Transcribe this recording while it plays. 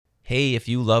Hey, if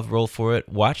you love Roll For It,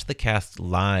 watch the cast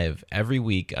live every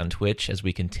week on Twitch as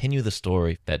we continue the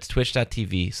story. That's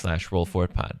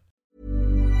twitch.tv/rollforitpod.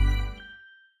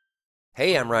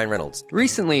 Hey, I'm Ryan Reynolds.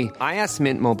 Recently, I asked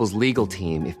Mint Mobile's legal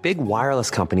team if big wireless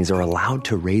companies are allowed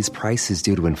to raise prices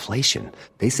due to inflation.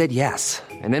 They said yes.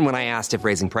 And then when I asked if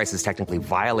raising prices technically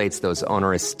violates those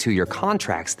onerous two-year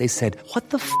contracts, they said,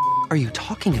 "What the f*** are you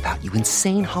talking about, you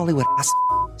insane Hollywood ass?"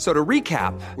 So to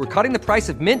recap, we're cutting the price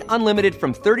of Mint Unlimited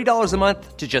from $30 a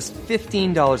month to just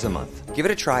 $15 a month. Give it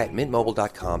a try at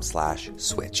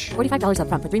mintmobile.com/switch. $45 up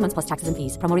front for 3 months plus taxes and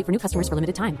fees. Promo rate for new customers for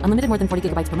limited time. Unlimited more than 40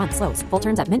 gigabytes per month. Slows full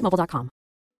terms at mintmobile.com.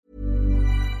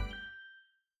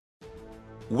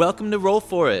 Welcome to Roll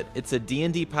For It. It's a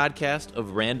D&D podcast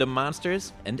of random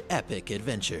monsters and epic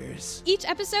adventures. Each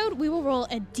episode, we will roll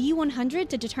a D100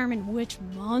 to determine which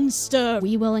monster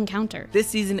we will encounter. This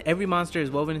season, every monster is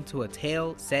woven into a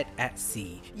tale set at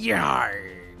sea. Yarr,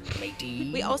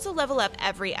 matey. We also level up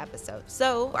every episode,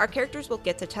 so our characters will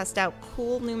get to test out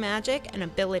cool new magic and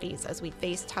abilities as we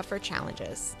face tougher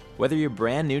challenges. Whether you're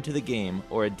brand new to the game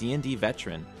or a D&D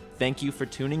veteran, thank you for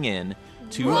tuning in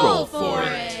to Roll For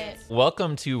It.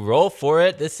 Welcome to Roll For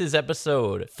It. This is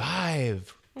episode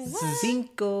 5. This is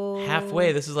Cinco.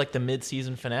 halfway. This is like the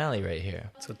mid-season finale right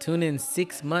here. So tune in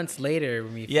 6 months later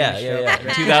when we Yeah. finish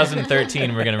up.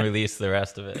 2013, we're going to release the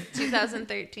rest of it.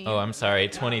 2013. Oh, I'm sorry,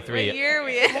 23. What year are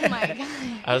we in? Oh my god.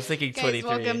 I was thinking Guys, 23.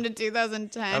 welcome to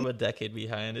 2010. I'm a decade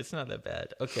behind. It's not that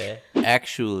bad. Okay.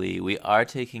 Actually, we are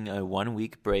taking a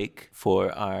 1-week break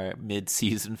for our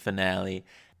mid-season finale.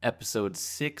 Episode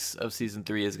 6 of Season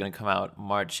 3 is going to come out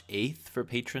March 8th for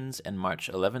patrons and March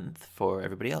 11th for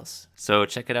everybody else. So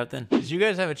check it out then. Did you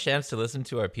guys have a chance to listen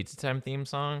to our Pizza Time theme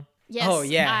song? Yes, Oh,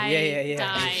 yeah, I yeah.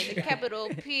 died. Capital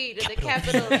P to the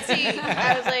capital T.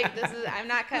 I was like, I'm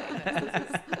not cutting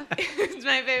this. It's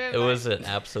my favorite It part. was an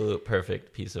absolute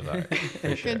perfect piece of art.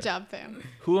 For sure. Good job, Pam.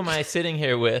 Who am I sitting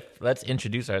here with? Let's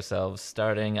introduce ourselves,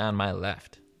 starting on my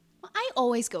left. I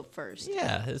always go first.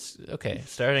 Yeah, it's okay.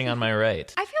 Starting on my right.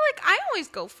 I feel like I always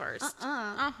go first.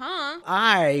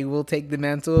 I will take the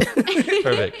mantle.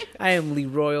 Perfect. I am Lee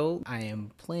Royal. I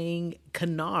am playing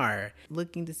Kanar,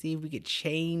 looking to see if we could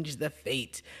change the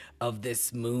fate of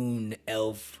this moon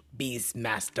elf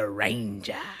beastmaster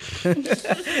ranger.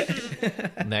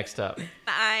 Next up.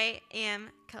 I am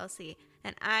Kelsey,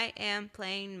 and I am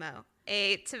playing Mo,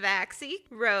 a Tabaxi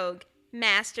rogue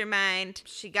mastermind.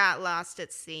 She got lost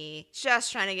at sea,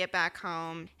 just trying to get back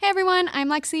home. Hey everyone, I'm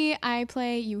Lexi. I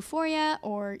play Euphoria,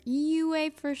 or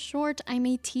UA for short. I'm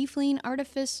a tiefling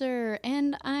artificer,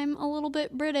 and I'm a little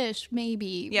bit British,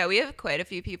 maybe. Yeah, we have quite a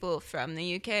few people from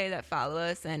the UK that follow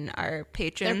us and are They're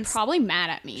patrons. probably mad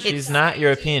at me. She's not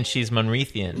European. She's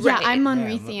Monrethian. Yeah, Right. I'm Yeah,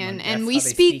 Monrethian, that's and how we they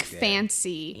speak speak there.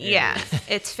 fancy. Yeah,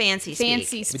 it's fancy speak.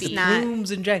 Fancy It's speak. With the not.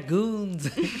 plumes and dragoons.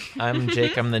 I'm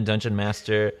Jake. I'm the dungeon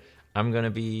master. I'm going to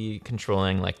be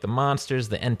controlling like the monsters,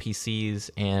 the NPCs,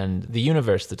 and the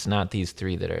universe that's not these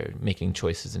three that are making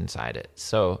choices inside it.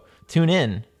 So tune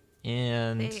in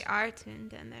and They are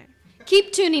tuned in there.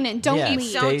 Keep tuning in. Don't Yeah, leave.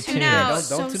 stay Don't tuned. tune out. Don't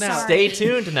So tune out. sorry. stay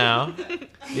tuned now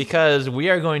because we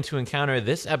are going to encounter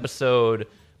this episode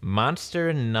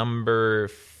monster number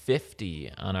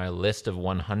 50 on our list of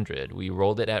 100. We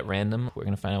rolled it at random. We're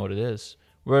going to find out what it is.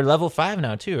 We're level 5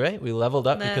 now too, right? We leveled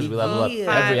up because we level up Level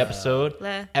every 5. episode.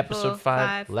 Level Episode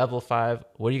 5, 5. level 5.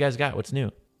 What do you guys got? What's new?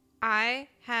 I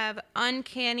have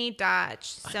uncanny dodge.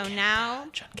 So now,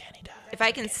 Uncanny dodge. if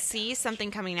I can see something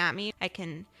coming at me, I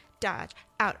can dodge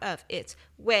out of its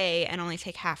way and only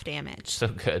take half damage. So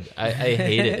good. I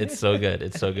hate it. It's so good.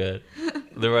 It's so good.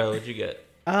 Leroy, what'd you get?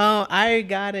 I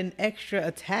got an extra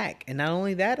attack. And not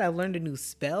only that, I learned a new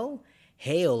spell,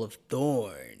 Hail of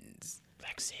Thorns.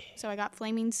 Lexi. So I got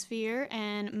Flaming Sphere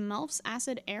and Melf's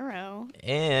Acid Arrow.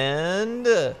 And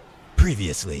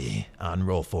Previously on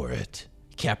Roll For It,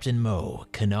 Captain Mo,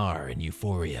 Kanar, and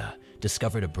Euphoria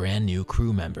discovered a brand new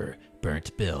crew member,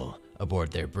 Burnt Bill,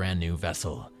 aboard their brand new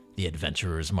vessel, the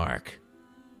Adventurer's Mark.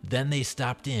 Then they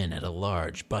stopped in at a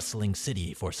large, bustling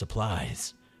city for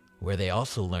supplies, where they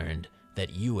also learned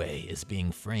that Yue is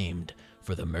being framed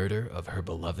for the murder of her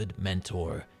beloved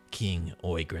mentor, King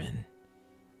Oygrin.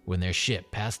 When their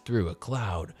ship passed through a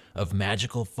cloud of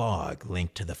magical fog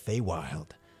linked to the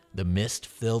Feywild, the mist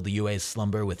filled Yue's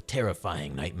slumber with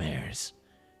terrifying nightmares.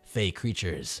 Fey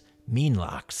creatures,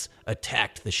 Meanlocks,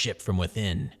 attacked the ship from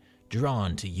within,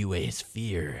 drawn to Yue's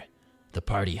fear. The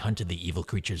party hunted the evil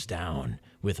creatures down,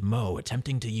 with Mo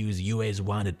attempting to use Yue's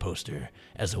wanted poster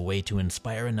as a way to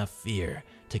inspire enough fear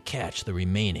to catch the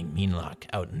remaining Meanlock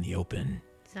out in the open.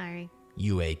 Sorry.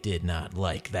 Yue did not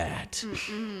like that.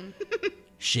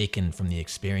 Shaken from the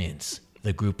experience,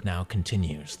 The group now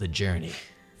continues the journey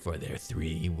for their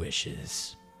 3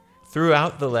 wishes.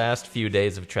 Throughout the last few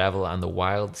days of travel on the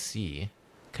wild sea,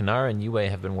 Kanar and Yue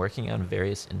have been working on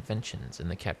various inventions in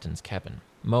the captain's cabin.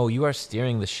 Mo, you are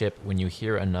steering the ship when you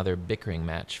hear another bickering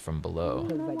match from below.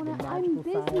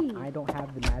 I don't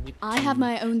have the magic. I have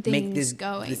my own things this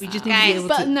going. We just need to be able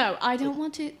But to. no, I don't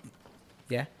want to.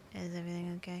 Yeah. Is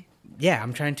everything okay? Yeah,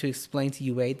 I'm trying to explain to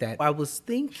you, that I was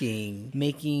thinking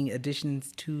making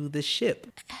additions to the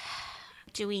ship.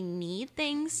 Do we need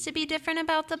things to be different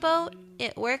about the boat?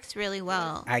 It works really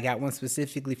well. I got one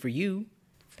specifically for you.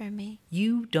 For me?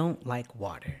 You don't like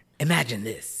water. Imagine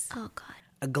this. Oh, God.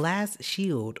 A glass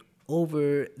shield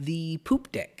over the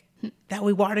poop deck. That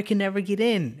way water can never get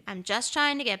in. I'm just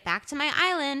trying to get back to my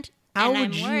island, How and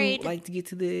would I'm worried. you like to get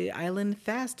to the island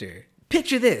faster?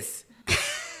 Picture this.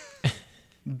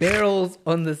 Barrels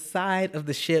on the side of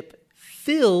the ship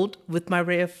filled with my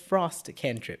Ray of Frost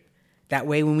cantrip. That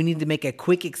way, when we need to make a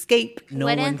quick escape, no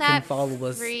Wouldn't one can that follow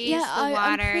us. freeze Yeah, the I'm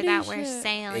water pretty that we're sure.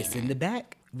 sailing It's in in? the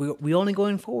back. We only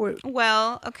going forward.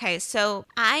 Well, okay, so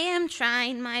I am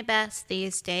trying my best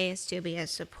these days to be a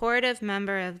supportive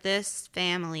member of this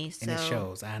family. So And it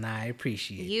shows, and I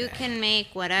appreciate you that. can make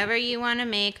whatever you want to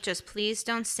make. Just please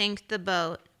don't sink the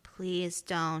boat. Please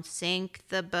don't sink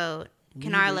the boat.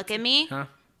 Kanar, look at me. Huh?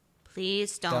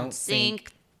 Please don't Don't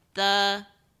sink the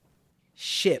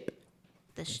Ship.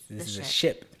 the This the is ship. a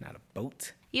ship, not a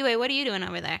boat. Yue, what are you doing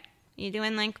over there? You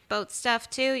doing like boat stuff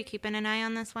too? You keeping an eye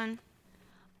on this one?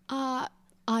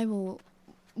 I will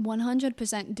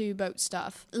 100% do boat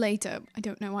stuff later. I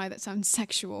don't know why that sounds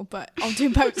sexual, but I'll do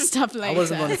boat stuff later. I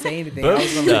wasn't going to say anything. Boat I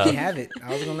was going to let stuff. you have it. I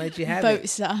was going to let you have boat it.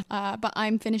 stuff. But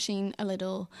I'm finishing a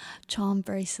little charm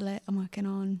bracelet I'm working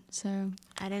on. So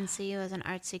I didn't see you as an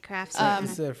artsy craftsman.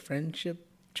 It's a friendship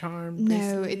charm. no,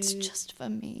 bracelet. it's just for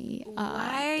me.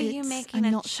 Why are you it's- making I'm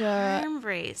a not sure. charm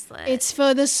bracelet? It's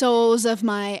for the souls of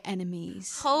my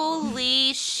enemies.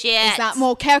 Holy shit. Is that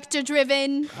more character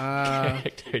driven?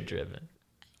 Character driven.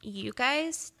 You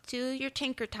guys do your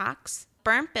Tinker Talks.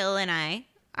 Burnt Bill and I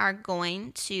are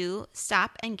going to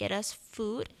stop and get us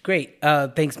food. Great.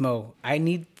 Thanks, Mo. I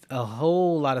need a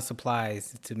whole lot of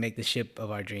supplies to make the ship of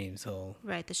our dreams. So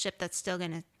Right, the ship that's still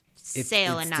going to it's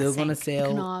sail and not still sink. gonna sail.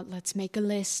 Cannot. Let's make a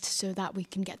list so that we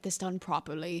can get this done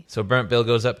properly. So Burnt Bill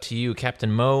goes up to you,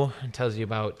 Captain Mo, and tells you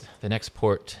about the next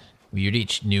port. We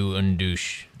reach New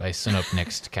Undouche by sunup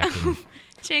next, Captain.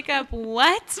 Jacob,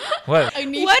 what? What?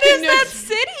 What is that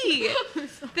city?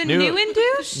 The New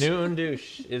Indouche? New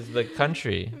Undouche is the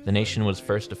country. The nation was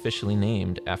first officially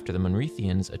named after the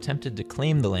Moonreithians attempted to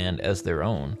claim the land as their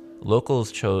own.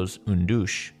 Locals chose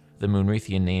Undouche, the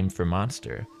Moonreithian name for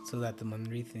monster. So that the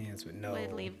Moonreithians would know.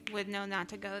 Would know not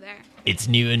to go there. It's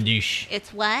New Undouche.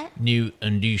 It's what? New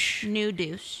Undouche. New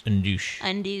douche. Undouche.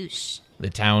 Undouche. The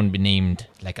town be named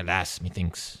like a lass,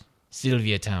 methinks.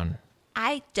 Sylvia Town.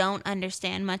 I don't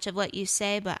understand much of what you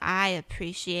say, but I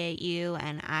appreciate you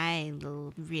and I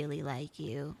really like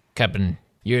you. Captain,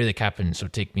 you're the captain, so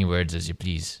take me words as you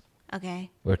please. Okay.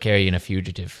 We're carrying a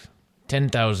fugitive.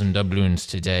 10,000 doubloons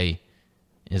today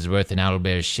is worth an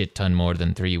owlbear's shit ton more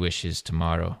than 3 wishes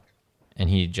tomorrow. And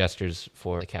he gestures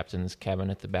for the captain's cabin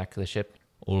at the back of the ship.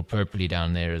 Old Purpley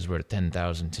down there is worth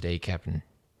 10,000 today, Captain.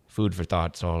 Food for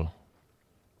thought's all.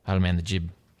 I'll man the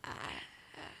jib.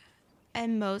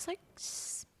 And Mo's like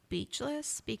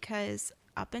speechless because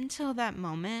up until that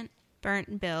moment,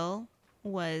 Burnt Bill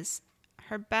was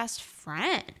her best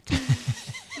friend.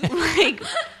 Like,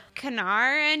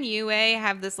 Kanar and Yue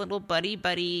have this little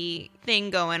buddy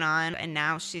thing going on, and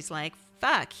now she's like,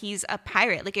 fuck, he's a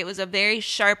pirate. Like, it was a very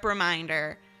sharp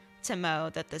reminder to Mo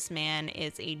that this man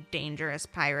is a dangerous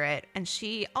pirate. And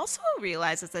she also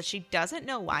realizes that she doesn't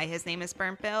know why his name is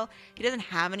Burnt Bill. He doesn't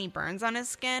have any burns on his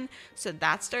skin, so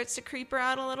that starts to creep her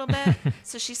out a little bit.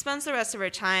 So she spends the rest of her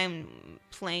time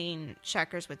playing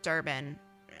checkers with Durbin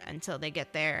until they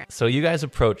get there. So you guys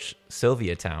approach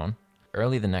Sylvia Town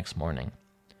early the next morning.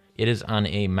 It is on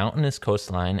a mountainous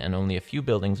coastline and only a few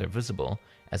buildings are visible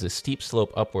as a steep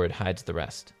slope upward hides the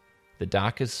rest. The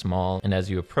dock is small, and as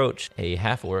you approach, a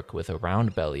half-orc with a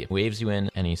round belly waves you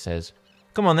in, and he says,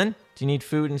 "Come on then, do you need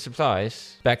food and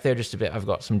supplies? Back there just a bit, I've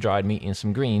got some dried meat and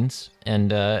some greens,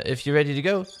 and if you're ready to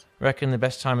go, reckon the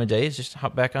best time of day is just to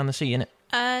hop back on the sea,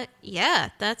 innit?" Yeah,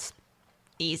 that's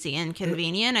easy and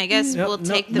convenient. I guess we'll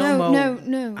take the...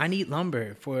 No. I need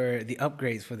lumber for the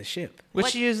upgrades for the ship.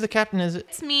 Which is the captain, is it?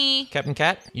 It's me. Captain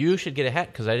Cat? You should get a hat,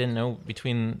 because I didn't know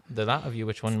between the lot of you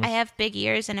which one was... I have big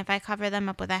ears, and if I cover them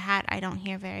up with a hat, I don't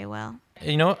hear very well.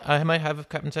 You know what? I might have a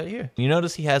captain's hat here. You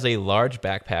notice he has a large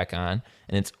backpack on,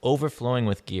 and it's overflowing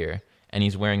with gear. and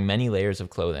he's wearing many layers of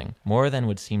clothing, more than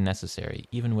would seem necessary,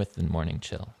 even with the morning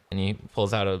chill. And he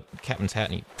pulls out a captain's hat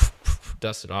and he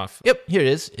dusts it off. Yep, here it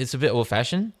is. It's a bit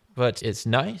old-fashioned, but it's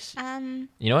nice.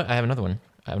 You know what? I have another one.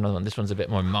 This one's a bit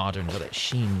more modern, with that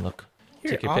sheen look.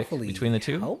 Take your pick between the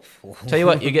two. Helpful. Tell you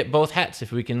what, you get both hats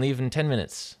if we can leave in 10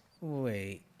 minutes.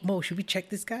 Wait, Mo, should we check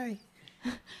this guy?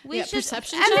 We should.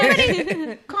 Perception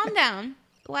Everybody, calm down.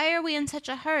 Why are we in such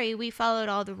a hurry? We followed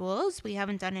all the rules. We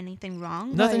haven't done anything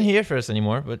wrong. Nothing here for us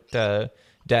anymore, but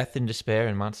death and despair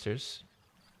and monsters.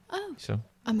 Oh. So.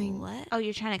 I mean, What? Oh,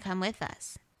 you're trying to come with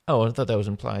us. Oh, I thought that was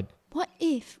implied. what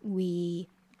if we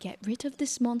get rid of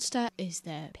this monster? Is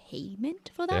there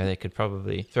payment for that? There, they could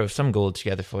probably throw some gold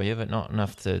together for you, but not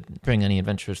enough to bring any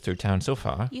adventurers through town so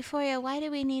far. Euphoria, why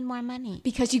do we need more money?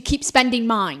 Because you keep spending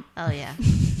mine. Oh, yeah.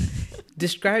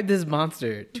 Describe this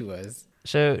monster to us.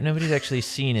 So nobody's actually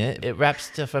seen it. It wraps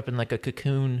stuff up in like a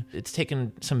cocoon. It's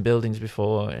taken some buildings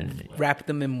before and Wrap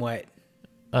them in what?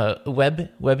 webbing.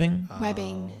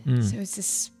 Webbing. So it's a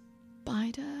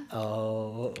spider?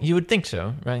 Oh. You would think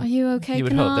so, right? Are you okay, You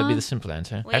would hope that'd be Kanar? the simple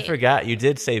answer. I Wait. forgot you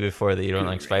did say before that you don't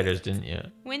like spiders, didn't you?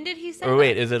 When did he say Or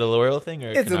wait, is it a royal thing or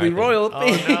It's a Kanar royal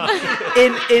thing? thing.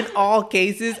 Oh, no. In all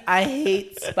cases, I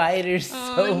hate spiders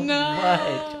so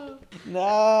much.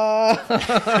 No.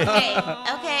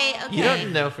 Okay. You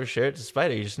don't know for sure it's a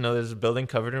spider. You just know there's a building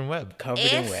covered in web. Covered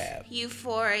in If web.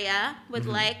 Euphoria would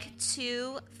like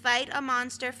to fight a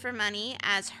monster for money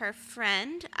as her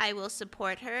friend, I will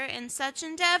support her in such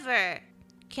endeavor.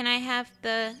 Can I have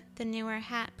the newer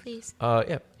hat, please?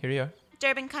 Yeah, here you are.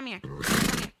 Durbin, come here.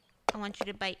 I want you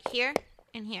to bite here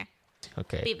and here. Be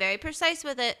Okay. very precise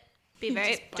with it. Be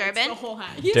very Durbin.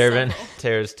 Durbin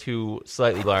tears two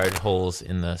slightly large holes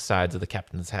in the sides of the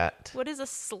captain's hat. What is a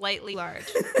slightly large?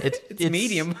 It's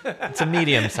medium. It's a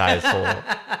medium-sized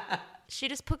hole. She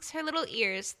just pokes her little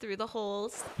ears through the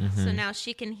holes, so now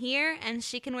she can hear and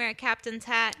she can wear a captain's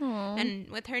hat. And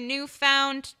with her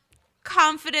newfound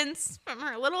confidence from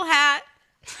her little hat,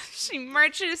 she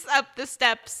marches up the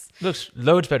steps. Looks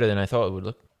loads better than I thought it would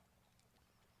look.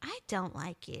 I don't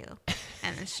like you.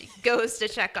 And then she goes to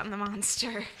check on the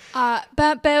monster.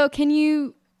 Bat Bale, can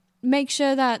you make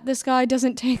sure that this guy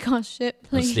doesn't take our ship,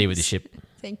 please? Let's stay with the ship.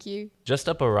 Thank you. Just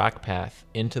up a rock path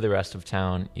into the rest of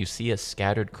town, you see a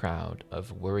scattered crowd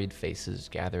of worried faces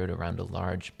gathered around a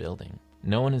large building.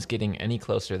 No one is getting any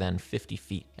closer than 50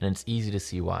 feet, and it's easy to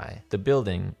see why. The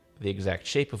building, the exact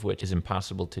shape of which is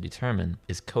impossible to determine,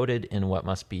 is coated in what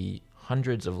must be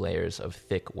hundreds of layers of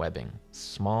thick webbing.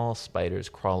 Small spiders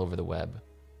crawl over the web,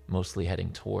 mostly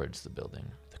heading towards the building.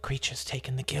 The creature's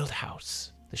taken the guild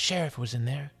house. The sheriff was in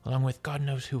there, along with God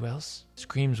knows who else.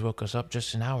 Screams woke us up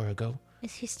just an hour ago.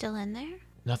 Is he still in there?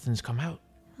 Nothing's come out.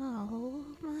 Oh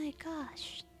my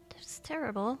gosh. That's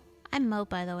terrible. I'm Mo,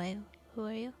 by the way. Who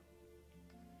are you?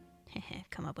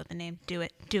 Come up with a name. Do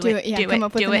it. Do Do it. it, yeah, Do come it.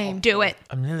 up with Do a it. name. Do it.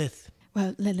 I'm Lilith.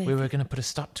 Well, Lilith. We were going to put a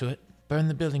stop to it. Burn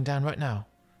the building down right now.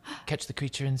 Catch the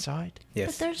creature inside.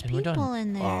 Yes. But there's And we're done. people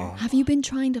in there. Have you been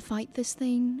trying to fight this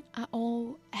thing at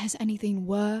all? Has anything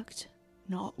worked?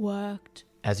 Not worked?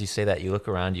 As you say that, you look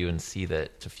around you and see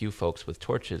that a few folks with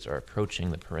torches are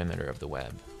approaching the perimeter of the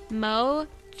web. Mo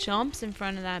jumps in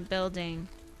front of that building.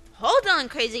 Hold on,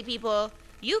 crazy people.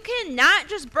 You cannot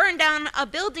just burn down a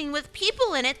building with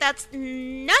people in it. That's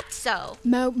nutso.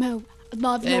 Mo,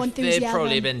 love your enthusiasm. They've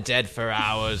probably been dead for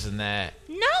hours and they're...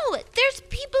 No, there's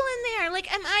people in there. Like,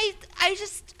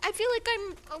 I feel like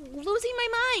I'm losing my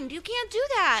mind. You can't do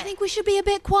that. I think we should be a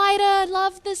bit quieter.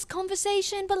 Love this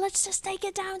conversation, but let's just take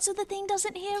it down so the thing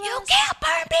doesn't hear us. You can't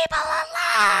burn people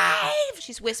alive.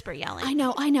 She's whisper yelling. I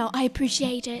know. I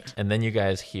appreciate it. And then you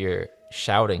guys hear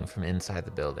shouting from inside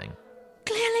the building.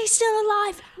 Clearly still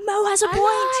alive. Mo has a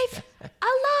point.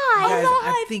 Guys,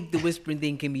 I think the whispering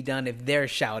thing can be done if they're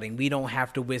shouting. We don't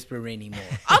have to whisper anymore.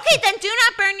 Okay, then do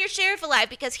not burn your sheriff alive,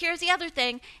 because here's the other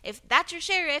thing. If that's your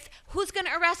sheriff, who's going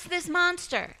to arrest this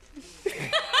monster?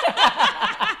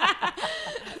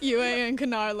 Yue and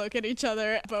Kanar look at each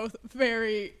other, both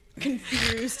very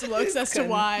confused looks as to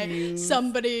why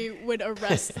somebody would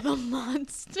arrest the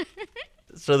monster.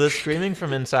 So the screaming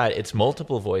from inside, it's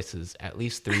multiple voices, at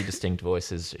least 3 distinct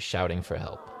voices shouting for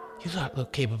help. You lot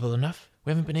look capable enough.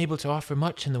 We haven't been able to offer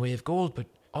much in the way of gold, but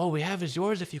all we have is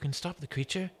yours if you can stop the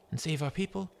creature and save our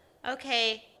people.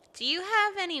 Okay, do you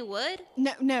have any wood?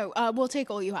 No, we'll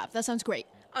take all you have. That sounds great.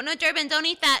 Oh no, Durbin, don't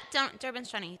eat that. Durbin's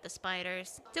trying to eat the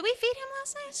spiders. Did we feed him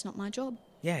last night? It's not my job.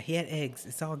 Yeah, he had eggs.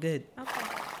 It's all good. Okay.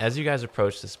 As you guys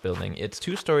approach this building, it's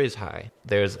 2 stories high.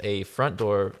 There's a front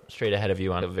door straight ahead of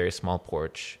you on a very small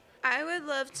porch. I would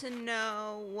love to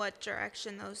know what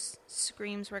direction those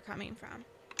screams were coming from.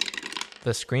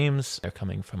 The screams are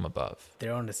coming from above.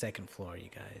 They're on the second floor, you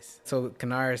guys. So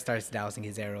Kanar starts dousing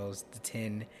his arrows, the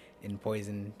tin in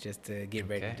poison, just to get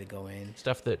ready to go in.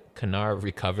 Stuff that Kanar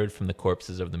recovered from the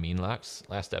corpses of the Meanlocks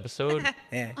last episode.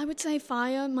 Yeah. I would say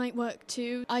fire might work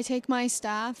too. I take my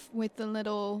staff with the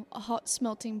little hot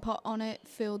smelting pot on it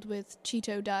filled with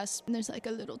Cheeto dust. And there's like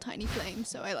a little tiny flame,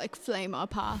 so I like flame our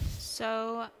path.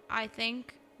 So I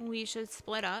think we should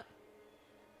split up.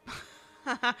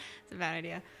 It's a bad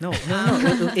idea. No,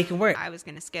 it can work. I was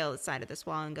going to scale the side of this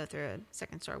wall and go through a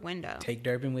second story window. Take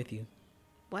Durbin with you.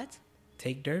 What?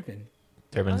 Take Durbin.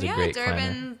 Durbin's a great climber.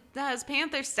 Durbin has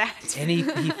Panther stats. And he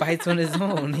fights on his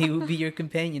own. He will be your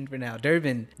companion for now.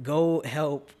 Durbin, go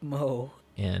help Mo.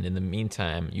 And in the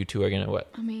meantime, you two are going to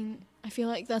what? I mean, I feel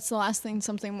like that's the last thing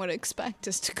something would expect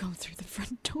is to go through the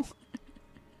front door.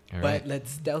 All But right.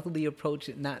 let's stealthily approach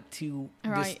it, not to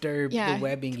Right. disturb Yeah. the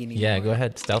webbing anymore. Yeah, go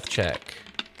ahead. Stealth check.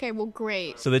 Okay, well,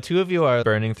 great. So the two of you are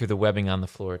burning through the webbing on the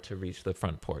floor to reach the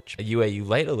front porch. Yue, you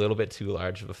light a little bit too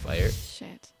large of a fire,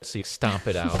 Shit. so you stomp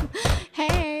it out.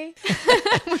 Hey,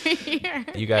 we're here.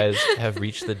 You guys have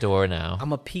reached the door now. I'm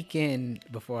going to peek in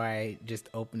before I just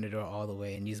open the door all the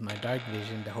way and use my dark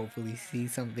vision to hopefully see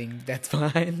something that's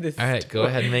behind this All right, go door.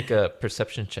 ahead and make a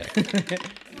perception check.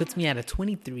 Puts me at a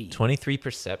 23. 23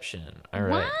 perception. All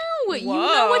right. Wow, you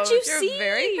know what you you're see.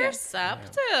 very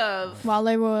perceptive. While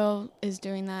Leroy is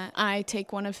doing that, I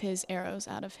take one of his arrows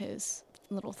out of his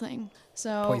little thing.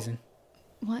 So Poison.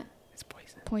 What? It's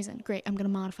poison. Poison. Great. I'm gonna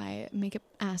modify it, make it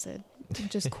acid,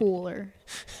 which is cooler.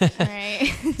 All right.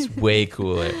 It's way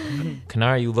cooler.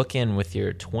 Kanar, you look in with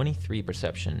your 23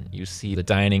 perception. You see the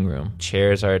dining room.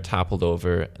 Chairs are toppled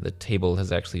over. The table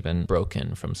has actually been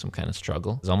broken from some kind of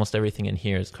struggle. Almost everything in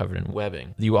here is covered in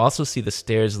webbing. You also see the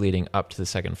stairs leading up to the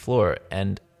second floor,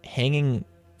 and hanging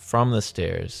from the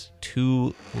stairs,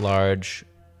 two large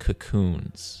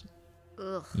cocoons.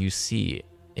 Ugh. You see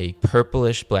a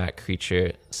purplish black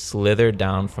creature slither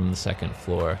down from the second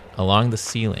floor along the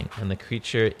ceiling, and the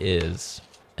creature is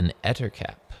an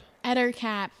ettercap.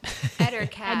 Ettercap.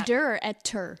 Ettercap. Etter.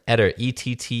 Etter,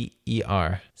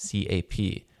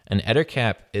 Ettercap. An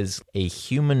ettercap is a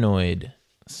humanoid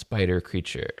spider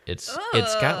creature. It's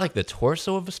got like the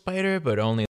torso of a spider, but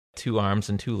only 2 arms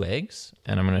and 2 legs.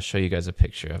 And I'm going to show you guys a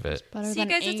picture of it. Better See, than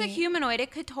guys, it's a eight. humanoid. It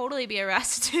could totally be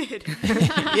arrested.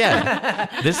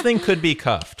 Yeah, this thing could be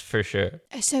cuffed for sure.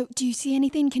 So, do you see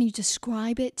anything? Can you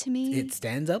describe it to me? It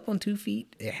stands up on 2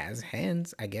 feet. It has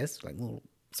hands, I guess, like little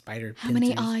spider How many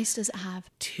pincers. eyes does it have?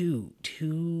 Two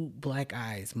black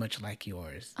eyes, much like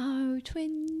yours. Oh,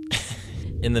 twins.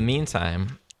 In the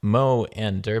meantime, Mo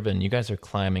and Durbin, you guys are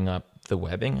climbing up the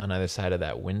webbing on either side of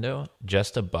that window.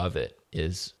 Just above it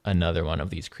is another one of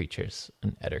these creatures,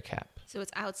 an ettercap. So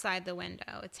it's outside the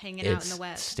window. It's hanging out in the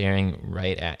web. Staring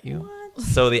right at you.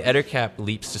 So the ettercap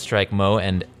leaps to strike Mo,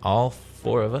 and all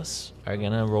 4 of us are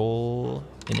gonna roll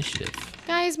initiative.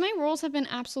 Guys, my rolls have been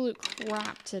absolute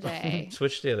crap today.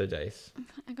 Switch the other dice.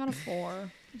 I got a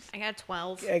 4. I got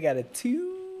 12. I got a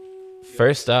 2.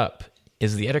 First up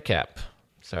is the ettercap.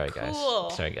 Sorry, guys. Cool.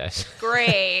 Sorry, guys.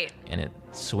 Great. And it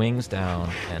swings down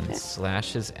and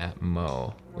slashes at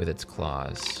Mo with its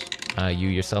claws. You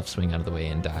yourself swing out of the way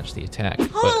and dodge the attack. But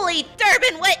Holy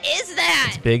Durbin, what is that?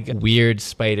 its big, weird,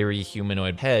 spidery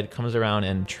humanoid head comes around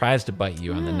and tries to bite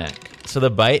you on the neck. So the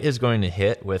bite is going to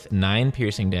hit with 9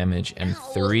 piercing damage and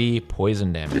 3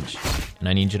 poison damage. And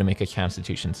I need you to make a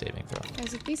Constitution saving throw.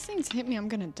 Guys, if these things hit me, I'm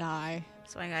gonna die.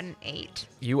 So I got an 8.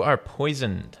 You are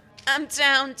poisoned. I'm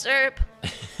down, Derp.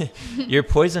 You're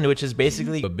poisoned, which is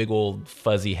basically a big old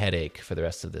fuzzy headache for the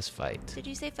rest of this fight. Did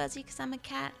you say fuzzy because I'm a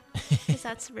cat? Because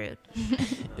that's rude.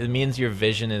 It means your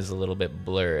vision is a little bit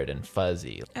blurred and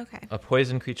fuzzy. Okay. A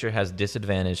poison creature has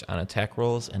disadvantage on attack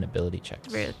rolls and ability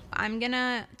checks. Rude. I'm going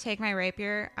to take my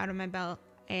rapier out of my belt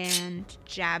and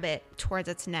jab it towards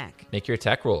its neck. Make your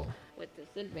attack roll. With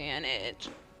disadvantage.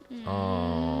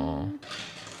 Oh.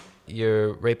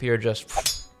 Your rapier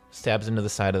just stabs into the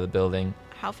side of the building.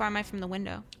 How far am I from the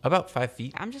window? About 5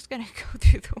 feet. I'm just going to go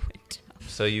through the window.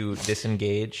 So you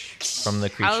disengage from the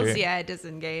creature How's I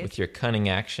disengage? with your cunning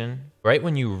action. Right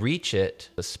when you reach it,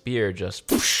 the spear just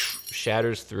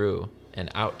shatters through and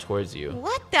out towards you.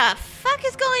 What the fuck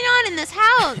is going on in this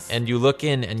house? And you look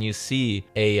in and you see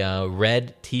a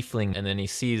red tiefling, and then he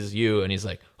sees you and he's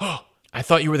like, "Oh, I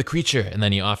thought you were the creature." And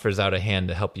then he offers out a hand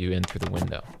to help you in through the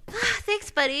window.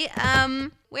 Thanks, buddy.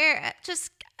 Where?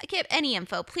 Just give any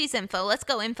info. Please info. Let's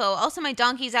go info. Also, my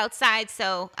donkey's outside,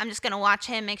 so I'm just going to watch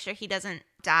him, make sure he doesn't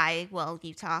die while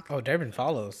you talk. Oh, Durbin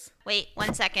follows. Wait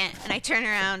 1 second. And I turn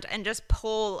around and just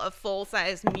pull a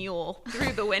full-size mule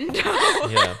through the window.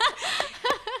 Yeah.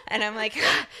 And I'm like,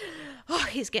 Oh,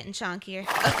 he's getting chonkier.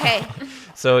 Okay.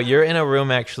 So you're in a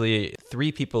room, actually,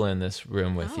 3 people in this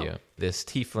room with you. This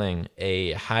tiefling,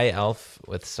 a high elf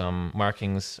with some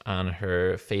markings on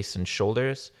her face and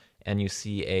shoulders, and you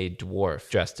see a dwarf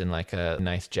dressed in like a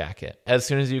nice jacket. As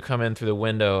soon as you come in through the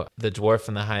window, the dwarf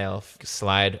and the high elf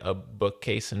slide a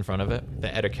bookcase in front of it. The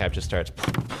ettercap just starts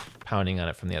pounding on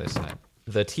it from the other side.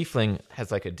 The tiefling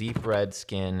has like a deep red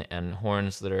skin and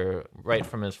horns that are right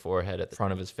from his forehead at the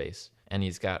front of his face. And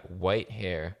he's got white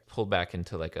hair pulled back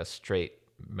into like a straight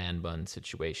man bun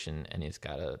situation. And he's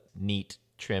got a neat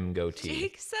trim goatee.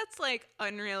 Jake sets like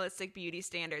unrealistic beauty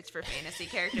standards for fantasy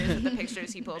characters with the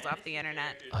pictures he pulls off the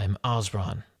internet. I'm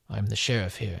Osron. I'm the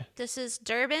sheriff here. This is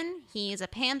Durbin. He's a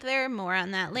panther. More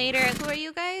on that later. Who are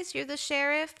you guys? You're the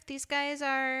sheriff. These guys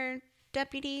are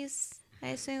deputies, I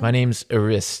assume. My name's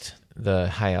Arist. The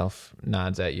high elf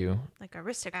nods at you. Like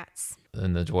aristocrats.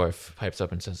 Then the dwarf pipes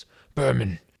up and says,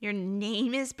 Berman. Your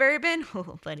name is Bourbon?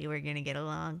 Oh, buddy, we're going to get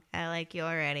along. I like you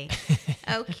already.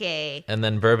 Okay. And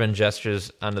then Bourbon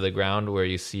gestures onto the ground where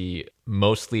you see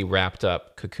mostly wrapped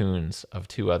up cocoons of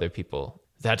 2 other people.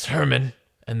 That's Herman,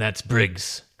 and that's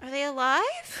Briggs. Are they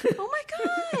alive? Oh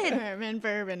my God. Herman,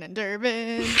 Bourbon, and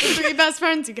Durbin. The 3 best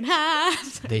friends you can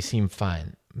have. They seem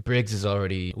fine. Briggs is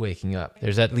already waking up.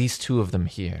 There's at least 2 of them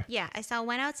here. Yeah, I saw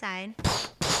one outside.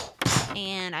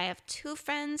 And I have 2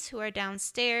 friends who are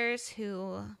downstairs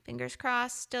who, fingers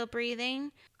crossed, still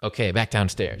breathing. Okay, back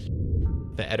downstairs.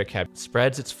 The ettercap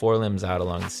spreads its forelimbs out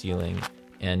along the ceiling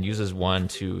and uses one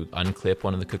to unclip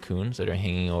one of the cocoons that are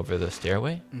hanging over the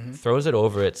stairway, throws it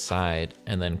over its side,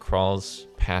 and then crawls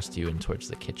past you and towards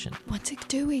the kitchen. What's it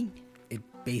doing? It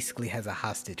basically has a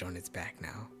hostage on its back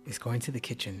now. It's going to the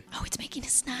kitchen. Oh, it's making a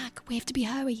snack. We have to be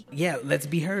hurry. Yeah, let's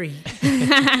be hurry.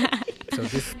 So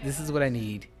this is what I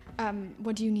need.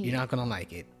 What do you need? You're not gonna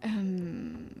like it.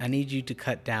 I need you to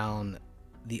cut down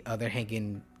the other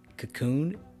hanging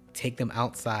cocoon, take them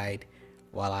outside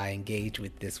while I engage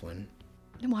with this one.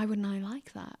 Why wouldn't I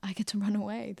like that? I get to run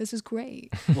away. This is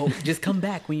great. Well, just come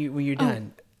back when you're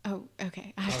done. Oh,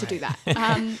 okay. I have to do that.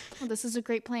 Well, this is a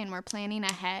great plan. We're planning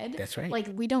ahead. That's right. Like,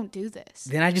 we don't do this.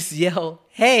 Then I just yell,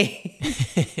 "Hey!"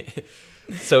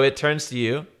 So it turns to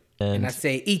you. And I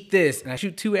say, "Eat this," and I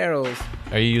shoot 2 arrows.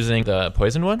 Are you using the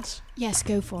poison ones? Yes,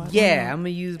 go for it. Yeah, I'm gonna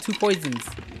use 2 poisons.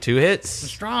 2 hits.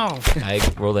 Strong. I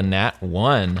rolled a nat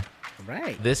 1.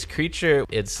 Right. This creature,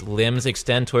 its limbs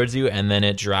extend towards you, and then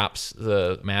it drops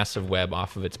the massive web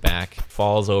off of its back,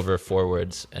 falls over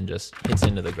forwards, and just hits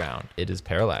into the ground. It is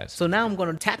paralyzed. So now I'm going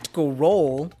to tactical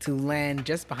roll to land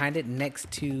just behind it next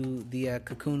to the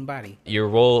cocoon body. Your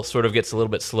roll sort of gets a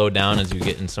little bit slowed down as you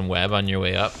get in some web on your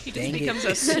way up. He just becomes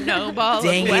a snowball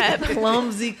Dang of web. it.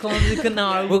 Clumsy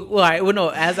canard. No,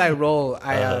 as I roll,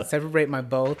 I separate my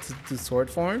bow to sword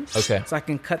form. Okay. So I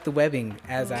can cut the webbing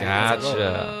as I roll.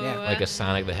 Gotcha. Yeah. Like a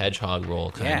Sonic the Hedgehog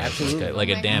roll, kind Yeah, of. absolutely. Like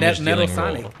a my damage Metal dealing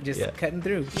Sonic, roll. just Yeah. cutting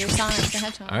through. You're Sonic the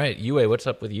Hedgehog. All right, Yue, what's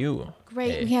up with you?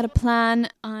 Great. Hey. We had a plan.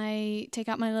 I take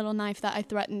out my little knife that I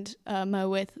threatened Mo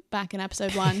with back in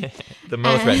episode 1. The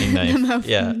Mo-threatening knife.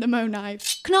 The Mo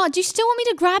knife. Canard, do you still want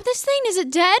me to grab this thing? Is it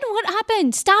dead? What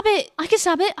happened? Stab it. I can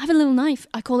stab it. I have a little knife.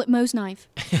 I call it Mo's knife.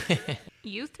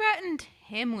 You threatened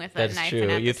him with that That's knife true. in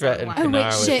episode You threatened 1. Oh, wait,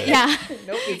 Canard with shit, it. yeah.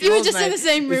 Nope, it's You were Mo's just in knife. the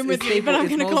same room It's with me, but I'm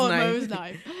going to Mo's call it knife. Mo's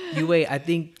knife. You wait. I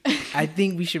think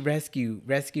we should rescue.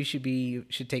 Rescue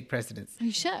should take precedence. Are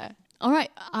you sure? All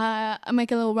right. I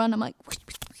make a little run. I'm like,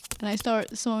 and I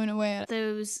start sawing away at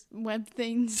those web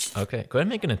things. Okay, go ahead and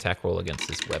make an attack roll against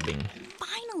this webbing.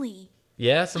 Finally.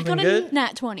 Yeah, I something got good? a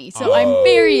nat 20, so I'm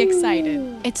very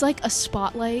excited. It's like a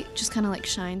spotlight just kind of like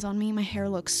shines on me. My hair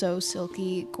looks so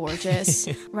silky, gorgeous,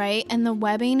 right? And the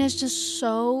webbing is just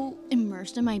so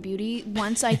immersed in my beauty.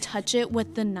 Once I touch it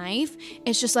with the knife,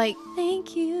 it's just like,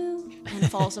 thank you, and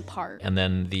falls apart. And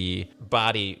then the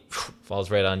body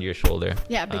falls right onto your shoulder.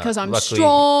 Yeah, because I'm luckily,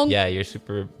 strong. Yeah, you're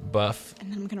super buff.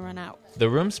 And then I'm going to run out. The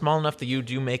room's small enough that you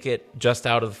do make it just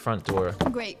out of the front door.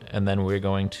 Great. And then we're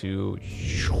going to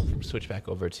switch back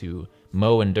over to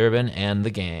Mo and Durbin and the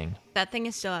gang. That thing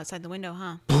is still outside the window,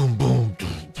 huh?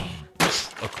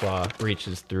 A claw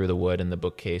reaches through the wood in the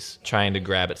bookcase, trying to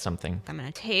grab at something. I'm going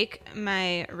to take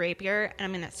my rapier and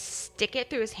I'm going to stick it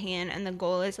through his hand. And the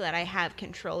goal is that I have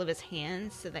control of his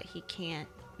hands so that he can't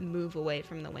move away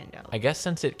from the window. I guess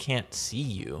since it can't see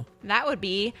you. That would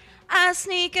be a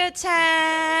sneak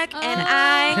attack. And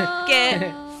I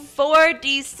get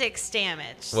 4d6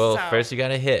 damage. Well, So- first you got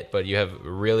to hit, but you have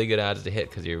really good odds to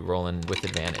hit because you're rolling with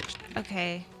advantage.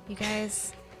 Okay, you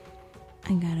guys.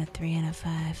 I got a 3 and a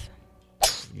 5.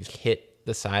 You hit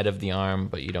the side of the arm,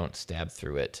 but you don't stab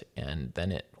through it. And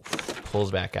then it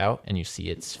pulls back out, and you see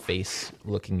its face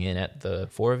looking in at the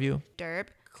four of you. Derp,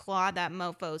 claw that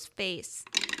mofo's face.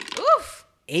 Oof!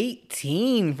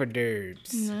 18 for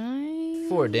Derbs. Nice.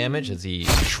 4 damage as he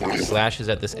slashes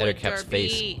at this Ettercap's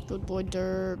face. Good boy,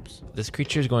 Derbs. This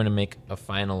creature is going to make a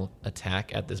final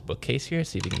attack at this bookcase here,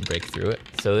 see if he can break through it.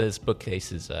 So this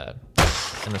bookcase is, and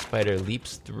the spider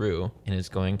leaps through and is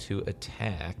going to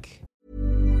attack.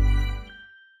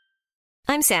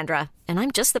 I'm Sandra, and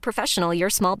I'm just the professional your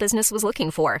small business was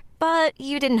looking for. But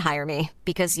you didn't hire me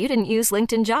because you didn't use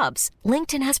LinkedIn Jobs.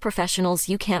 LinkedIn has professionals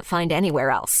you can't find anywhere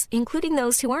else, including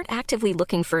those who aren't actively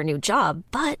looking for a new job,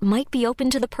 but might be open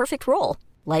to the perfect role,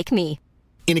 like me.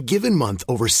 In a given month,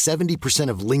 over 70%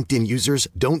 of LinkedIn users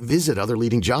don't visit other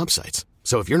leading job sites.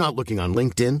 So if you're not looking on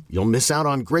LinkedIn, you'll miss out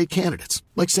on great candidates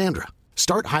like Sandra.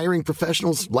 Start hiring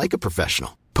professionals like a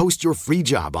professional. Post your free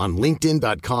job on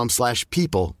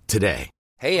linkedin.com/people today.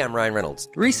 Hey, I'm Ryan Reynolds.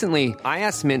 Recently, I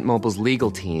asked Mint Mobile's legal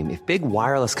team if big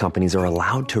wireless companies are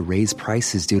allowed to raise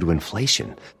prices due to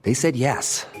inflation. They said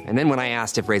yes. And then when I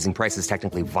asked if raising prices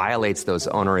technically violates those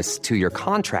onerous 2-year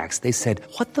contracts, they said,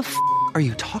 "What the f*** are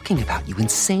you talking about, you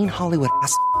insane Hollywood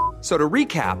ass?" So to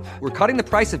recap, we're cutting the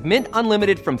price of Mint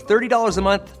Unlimited from $30 a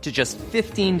month to just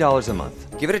 $15 a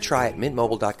month. Give it a try at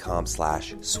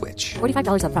mintmobile.com/switch.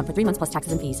 $45 up front for 3 months plus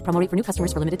taxes and fees. Promo rate for new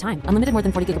customers for limited time. Unlimited more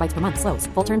than 40 gigabytes per month. Slows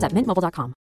full terms at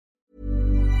mintmobile.com.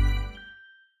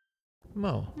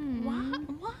 Mo,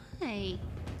 Why?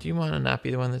 do you want to not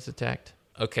be the one that's attacked?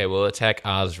 Okay, we'll attack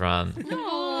Ozron.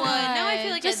 No, now I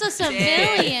feel like Just a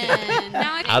civilian.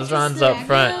 Now I Ozron's up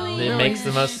front. It No, makes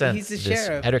the most sense. he's the This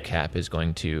sheriff. Ettercap is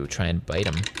going to try and bite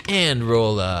him and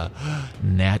roll a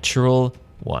natural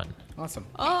 1. Awesome.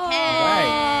 Oh.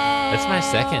 Right. That's my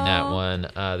second nat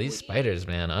 1. These spiders,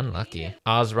 man, unlucky.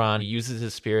 Ozron uses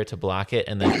his spear to block it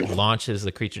and then launches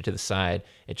the creature to the side.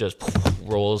 It just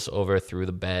rolls over through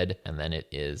the bed, and then it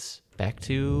is back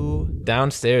to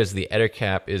downstairs. The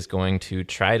Ettercap is going to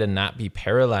try to not be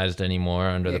paralyzed anymore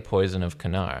under the poison of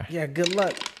Kanar. Yeah, good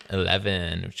luck.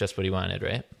 11, just what he wanted,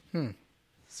 right?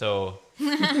 So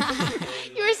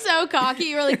You were so cocky.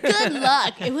 You were like, good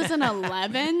luck. It was an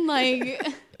 11.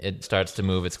 Like, it starts to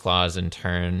move its claws and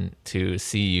turn to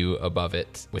see you above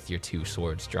it with your 2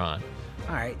 swords drawn.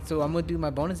 All right, so I'm going to do my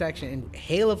bonus action in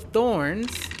Hail of Thorns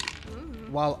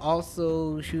while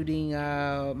also shooting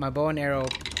my bow and arrow.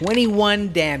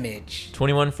 21 damage.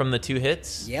 21 from the 2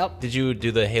 hits? Yep. Did you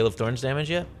do the Hail of Thorns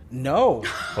damage yet? No.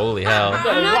 Holy hell.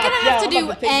 I'm not going to have to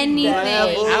do anything.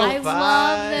 Level I love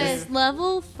 5. this.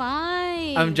 Level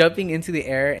 5. I'm jumping into the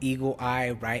air, eagle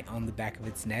eye right on the back of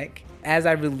its neck. As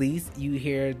I release, you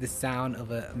hear the sound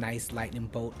of a nice lightning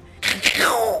bolt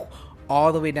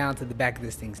all the way down to the back of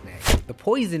this thing's neck. The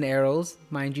poison arrows,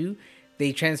 mind you,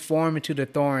 they transform into the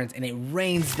thorns and it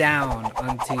rains down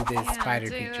onto this spider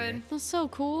creature. That's so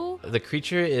cool. The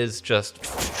creature is just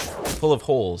full of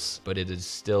holes, but it is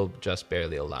still just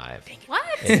barely alive. What?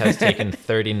 It has taken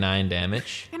 39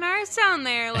 damage. Kanar's down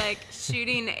there like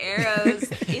shooting arrows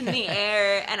in the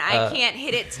air, and I can't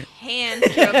hit its hand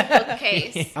through a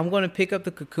bookcase. I'm going to pick up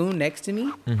the cocoon next to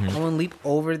me. I'm going to leap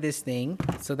over this thing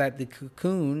so that the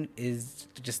cocoon is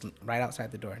just right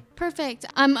outside the door. Perfect.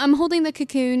 I'm holding the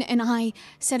cocoon and I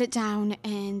set it down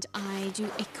and I do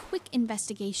a quick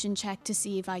investigation check to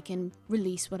see if I can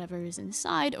release whatever is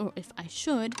inside or if I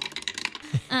should.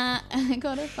 I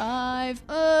got a 5.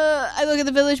 I look at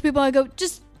the village people. I go,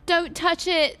 just don't touch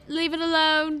it. Leave it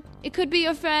alone. It could be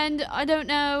your friend. I don't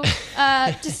know.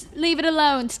 Just leave it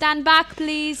alone. Stand back,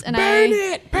 please. And Burn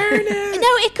it! No,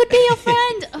 it could be your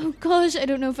friend. Oh gosh, I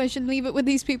don't know if I should leave it with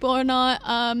these people or not.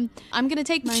 I'm gonna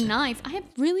take my knife. I have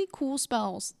really cool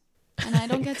spells, and I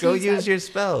don't get to Go use use them. your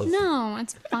spells. No,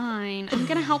 it's fine. I'm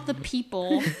gonna help the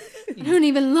people. I don't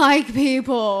even like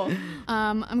people.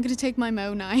 I'm gonna take my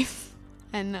Mo knife.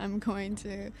 And I'm going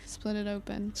to split it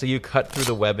open. So you cut through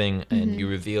the webbing and you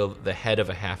reveal the head of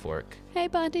a half-orc. Hey,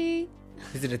 buddy.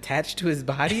 Is it attached to his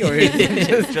body or is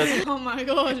it just... Oh my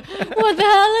god. What the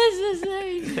hell is this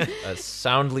thing? A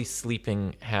soundly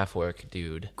sleeping half-orc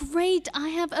dude. Great. I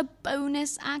have a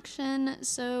bonus action.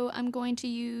 So I'm going to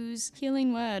use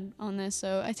Healing Word on this.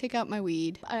 So I take out my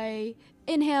weed. I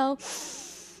inhale.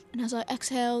 And as I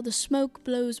exhale, the smoke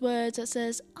blows words that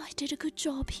says, I did a good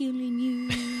job healing you.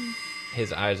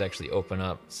 His eyes actually open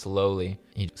up slowly.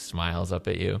 He smiles up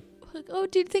at you. Like, oh,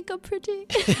 do you think I'm pretty?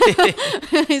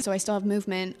 So I still have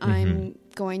movement. I'm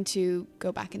going to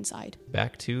go back inside.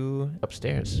 Back to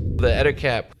upstairs. The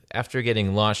Ettercap, after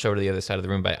getting launched over to the other side of the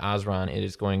room by Ozron, it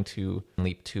is going to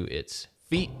leap to its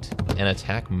feet and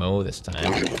attack Mo this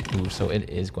time. Ooh, so it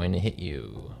is going to hit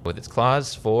you with its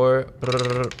claws for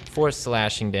 4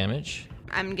 slashing damage.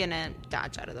 I'm gonna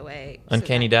dodge out of the way.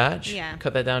 Uncanny dodge? Yeah.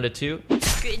 Cut that down to 2.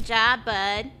 Good job,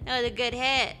 bud. That was a good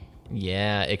hit.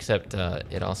 Yeah, except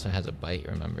it also has a bite,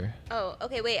 remember? Oh,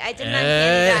 okay, wait. I did not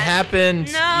It dodge.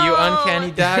 happened. No. You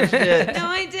uncanny dodged it. No,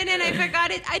 I didn't. I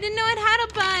forgot it. I didn't know it had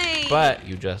a bite. But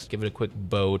you just give it a quick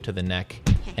bow to the neck,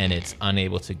 and it's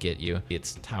unable to get you.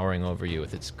 It's towering over you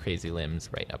with its crazy limbs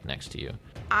right up next to you.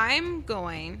 I'm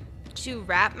going to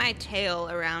wrap my tail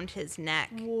around his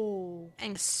neck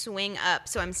and swing up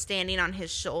so I'm standing on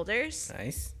his shoulders.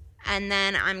 Nice. And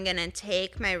then I'm going to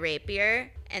take my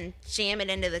rapier and jam it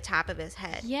into the top of his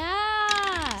head.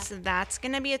 Yeah. So that's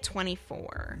going to be a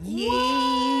 24.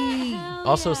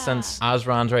 Also, since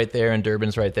Osron's right there and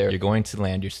Durbin's right there, you're going to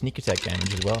land your sneak attack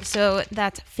damage as well. So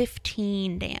that's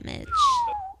 15 damage.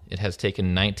 It has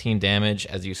taken 19 damage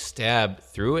as you stab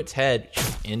through its head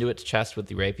into its chest with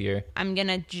the rapier. I'm going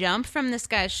to jump from this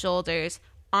guy's shoulders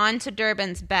onto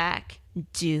Durbin's back.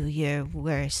 Do your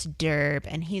worst, Durb.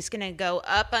 And he's going to go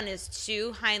up on his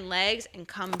 2 hind legs and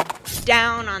come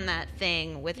down on that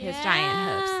thing with his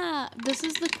giant hoofs. This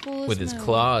is the coolest With his move.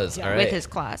 claws, all right. With his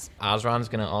claws. Osron's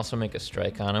going to also make a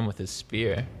strike on him with his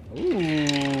spear.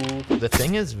 Ooh. The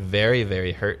thing is very,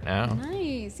 very hurt now.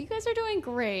 Nice. You guys are doing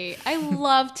great. I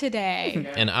love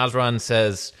today. And Osron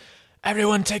says,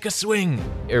 "Everyone take a swing."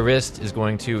 Irist is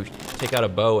going to take out a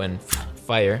bow and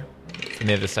fire from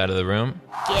the other side of the room.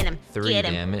 Get him. 3 Get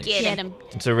him. damage. Get him.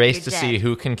 It's a race You're to dead. see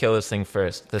who can kill this thing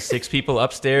first. The 6 people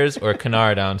upstairs or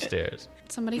Kanar downstairs.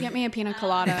 Somebody get me a pina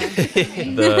colada.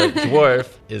 The dwarf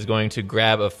is going to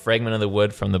grab a fragment of the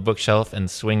wood from the bookshelf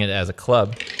and swing it as a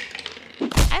club.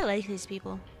 I like these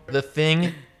people. The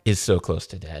thing is so close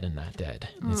to dead and not dead.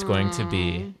 It's going to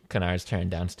be Kanar's turn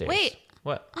downstairs. Wait.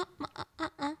 What?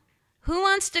 Who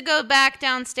wants to go back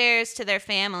downstairs to their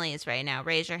families right now?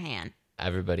 Raise your hand.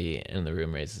 Everybody in the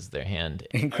room raises their hand.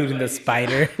 Including the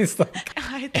spider. It's like,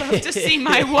 I'd love to see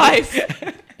my wife.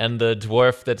 And the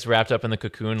dwarf that's wrapped up in the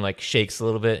cocoon like shakes a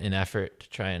little bit in effort to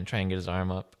try and get his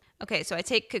arm up. Okay, so I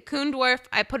take Cocoon Dwarf,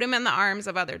 I put him in the arms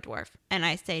of other dwarf, and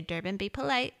I say, Durbin, be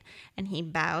polite. And he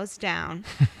bows down.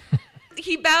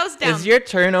 He bows down. Is your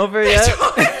turn over yet?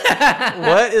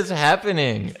 What is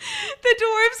happening? The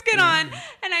dwarves get on,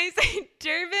 and I say,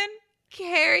 Durbin,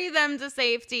 carry them to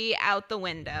safety out the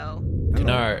window.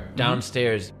 Kanar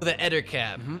downstairs with an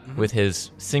Ettercap. With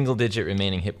his single-digit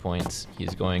remaining hit points,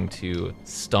 he's going to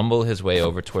stumble his way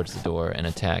over towards the door and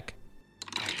attack.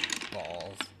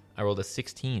 balls. I rolled a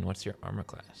 16. What's your armor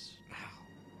class?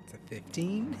 It's a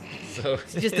 15. So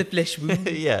It's just a flesh wound.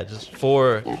 yeah, just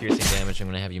 4 piercing damage. I'm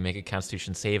going to have you make a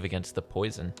Constitution save against the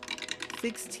poison.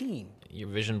 16. Your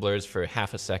vision blurs for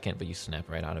half a second, but you snap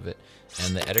right out of it.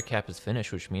 And the Ettercap is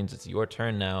finished, which means it's your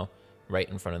turn now, right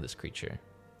in front of this creature.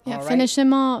 Yeah, All right. finish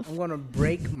him off. I'm gonna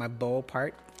break my bow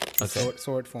apart. Okay.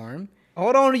 Sword form.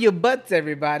 Hold on to your butts,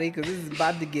 everybody, because this is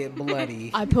about to get bloody.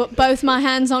 I put both my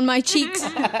hands on my cheeks.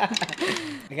 I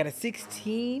got a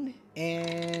 16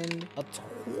 and a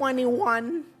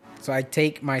 21. So I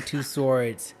take my 2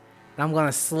 swords and I'm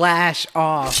gonna slash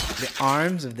off the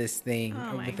arms of this thing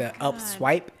with the up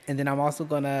swipe, and then I'm also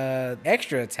gonna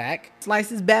extra attack, slice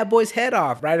this bad boy's head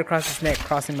off right across his neck,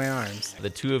 crossing my arms. The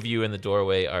 2 of you in the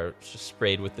doorway are just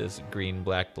sprayed with this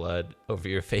green-black blood over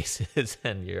your faces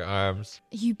and your arms.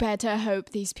 You better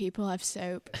hope these people have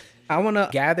soap. I want to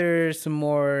gather some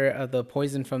more of the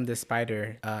poison from the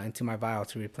spider into my vial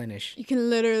to replenish. You can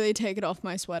literally take it off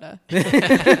my sweater.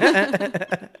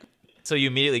 So you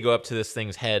immediately go up to this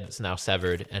thing's head, it's now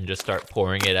severed, and just start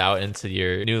pouring it out into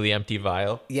your newly empty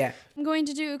vial. Yeah. I'm going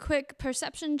to do a quick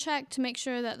perception check to make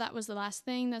sure that that was the last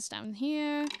thing that's down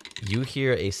here. You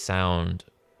hear a sound,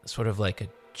 sort of like a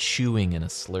chewing and a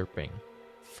slurping,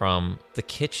 from the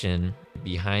kitchen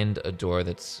behind a door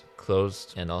that's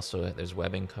closed, and also there's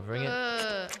webbing covering it.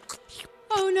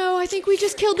 Oh no, I think we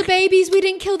just killed the babies. We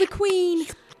didn't kill the queen.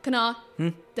 Kanar,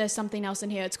 there's something else in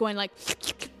here. It's going like...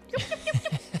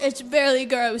 It's very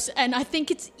gross, and I think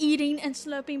it's eating and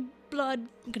slurping blood.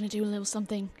 I'm gonna do a little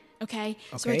something, okay?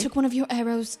 So I took one of your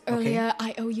arrows earlier.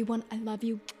 I owe you one. I love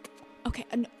you. Okay,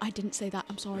 no, I didn't say that.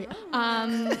 I'm sorry.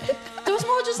 There was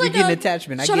more just like You're getting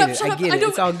attachment. I get it. I get it.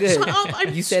 It's all good. Shut up.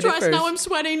 I'm You said it stressed. Now first. I'm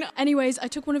sweating. Anyways, I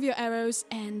took one of your arrows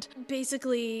and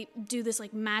basically do this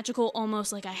like magical,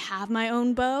 almost like I have my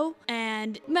own bow.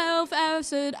 And mouth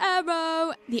acid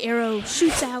arrow. The arrow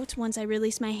shoots out once I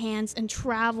release my hands and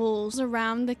travels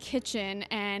around the kitchen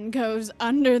and goes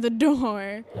under the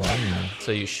door.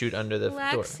 So you shoot under the door.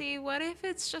 Lexi, what if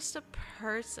it's just a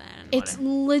person? It's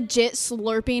legit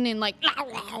slurping and like,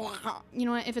 you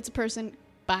know what? If it's a person,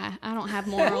 Bye. I don't have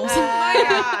morals. Oh my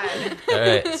god. All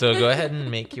right, so go ahead and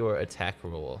make your attack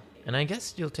roll. And I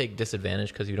guess you'll take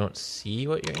disadvantage because you don't see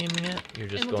what you're aiming at. You're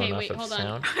just going off of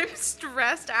sound. I'm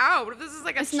stressed out. What if this is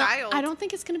like a child? I don't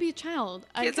think it's going to be a child.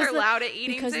 Kids are loud at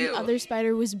eating because too. the other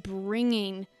spider was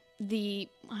bringing the,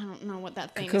 I don't know what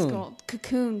that thing is called,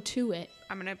 cocoon to it.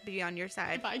 I'm going to be on your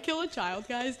side. If I kill a child,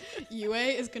 guys, Yue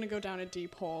is going to go down a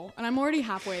deep hole. And I'm already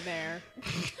halfway there.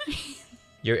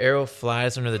 Your arrow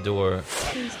flies under the door.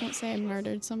 Please don't say I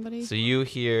murdered somebody. So you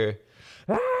hear...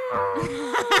 God damn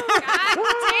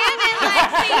it,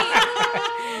 Lexi!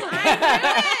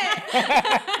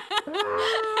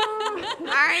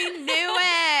 I knew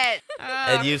it!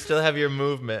 And you still have your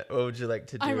movement. What would you like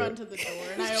to do? I run to the door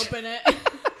and I open it.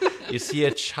 You see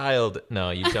a child. No,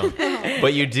 you don't.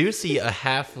 But you do see a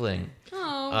halfling.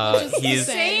 He's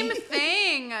Same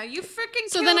thing. You freaking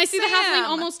So then I see the halfling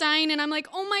almost dying, and I'm like,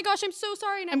 oh my gosh, I'm so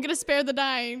sorry. And I'm going to spare the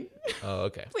dying. Oh,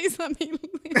 okay. Please let me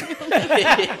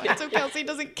leave. So Kelsey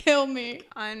doesn't kill me.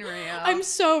 Unreal. I'm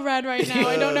so red right now.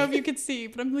 I don't know if you could see,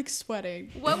 but I'm like sweating.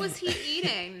 What was he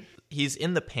eating? He's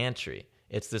in the pantry.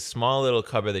 It's this small little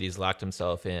cupboard that he's locked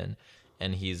himself in.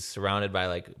 And he's surrounded by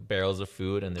like barrels of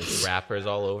food, and there's wrappers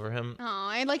all over him. Oh,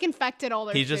 I like infected all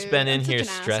their He's just food. been in I'm here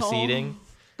such an stress asshole. eating.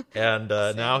 And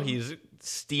now he's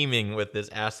steaming with this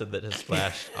acid that has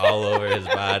splashed all over his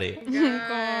body.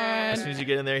 As soon as you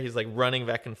get in there, he's like running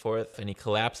back and forth, and he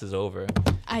collapses over.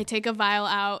 I take a vial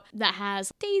out that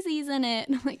has daisies in it.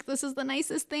 And I'm like, this is the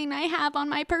nicest thing I have on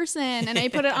my person. And I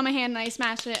put it on my hand, and I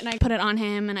smash it, and I put it on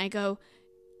him, and I go,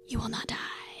 you will not die.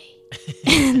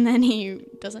 And then he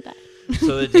doesn't die.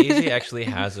 So the daisy actually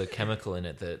has a chemical in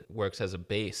it that works as a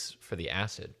base for the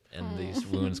acid. And these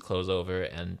wounds close over,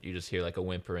 and you just hear like a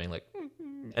whimpering, like...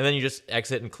 And then you just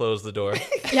exit and close the door.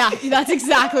 Yeah, that's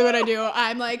exactly what I do.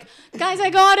 I'm like, guys, I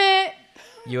got it.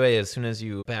 Yue, as soon as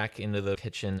you back into the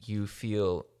kitchen, you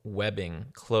feel webbing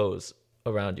close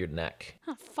around your neck.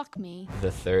 Oh, fuck me.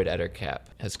 The third Ettercap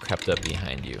has crept up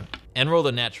behind you and rolled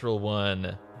a natural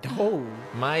 1. Oh.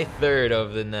 My third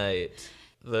of the night.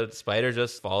 The spider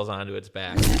just falls onto its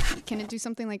back. Can it do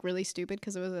something like really stupid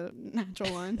because it was a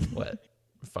natural one? What?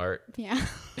 Fart? Yeah.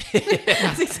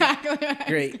 That's exactly what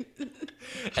Great.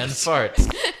 And farts.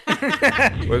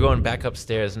 We're going back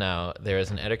upstairs now. There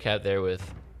is an Ettercap there with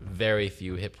very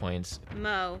few hit points.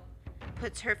 Mo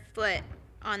puts her foot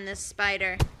on this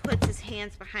spider, puts his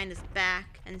hands behind his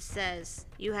back, and says,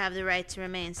 you have the right to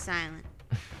remain silent.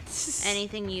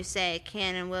 Anything you say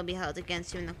can and will be held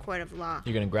against you in the court of law.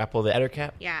 You're going to grapple the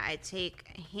Ettercap? Yeah, I take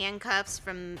handcuffs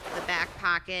from the back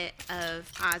pocket of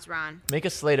Osron. Make a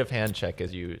sleight of hand check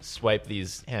as you swipe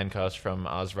these handcuffs from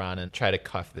Osron and try to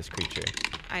cuff this creature.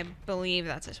 I believe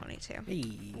that's a 22.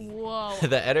 Whoa.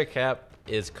 The Ettercap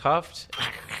is cuffed.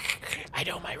 I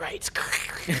know my rights.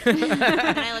 And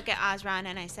I look at Osron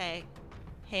and I say,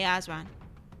 hey, Osron,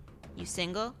 you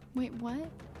single? Wait, what?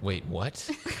 Wait, what?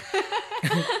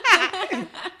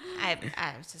 I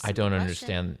don't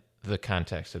understand the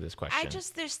context of this question.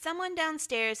 There's someone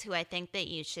downstairs who I think that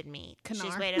you should meet. Kanar.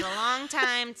 She's waited a long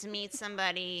time to meet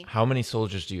somebody. How many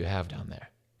soldiers do you have down there?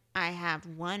 I have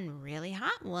one really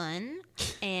hot one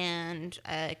and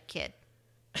a kid.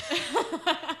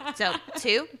 So,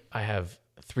 2? I have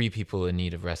 3 people in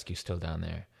need of rescue still down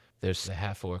there. There's a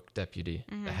half-orc deputy,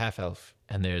 a half-elf,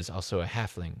 and there's also a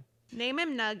halfling Name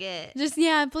him Nugget. Just,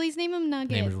 yeah, please name him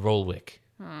Nugget. named Rolwick,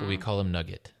 but we call him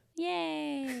Nugget.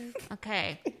 Yay.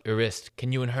 Okay. Urist,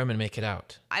 can you and Herman make it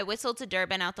out? I whistle to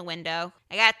Durbin out the window.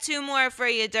 I got 2 more for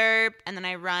you, Durb. And then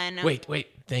I run. Wait.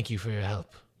 Thank you for your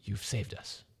help. You've saved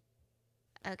us.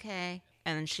 Okay.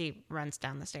 And then she runs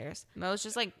down the stairs. Mo's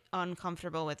just like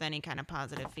uncomfortable with any kind of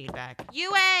positive feedback.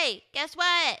 Yue, guess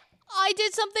what? I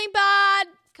did something bad.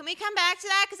 Can we come back to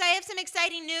that? Because I have some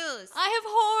exciting news. I have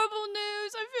horrible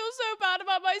news. I feel so bad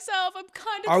about myself. I'm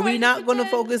kind of Are we not going to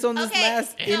focus on this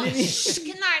last no, enemy?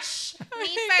 Kanar, shh. Me I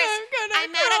think first. I'm gonna I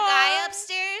met a guy cry.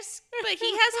 upstairs, but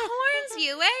he has horns,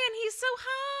 Yue, and he's so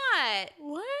hot.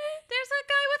 What? There's a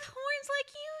guy with horns like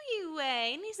you, Yue,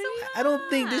 and he's so hot. I don't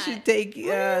think this should take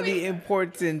the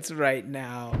importance right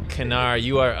now. Kanar,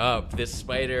 you are up. This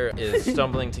spider is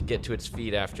stumbling to get to its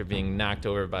feet after being knocked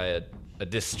over by a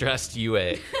distressed Yue.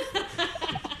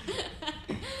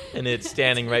 And it's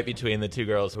standing right between the 2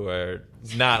 girls who are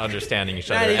not understanding each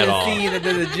Not other at even all. seeing that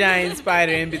there's a giant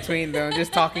spider in between them,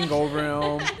 just talking over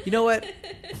them. You know what?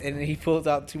 And then he pulls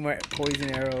out 2 more poison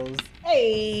arrows.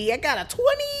 Hey, I got a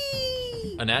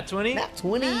 20! A nat 20? Nat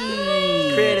 20!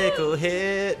 Critical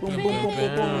hit. Boom, boom, boom,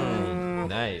 boom, boom.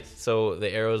 Nice. So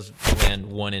the arrows land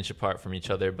 1 inch apart from each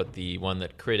other, but the one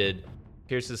that critted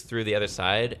pierces through the other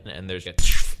side, and there's a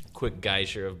quick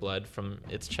geyser of blood from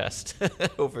its chest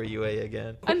over Yue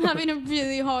again. I'm having a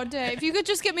really hard day. If you could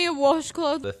just get me a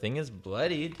washcloth. The thing is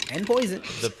bloodied. And poison.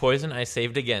 The poison I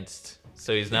saved against,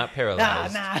 so he's not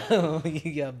paralyzed. No,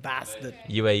 you bastard.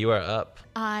 Yue, you are up.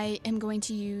 I am going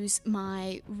to use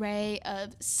my ray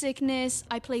of sickness.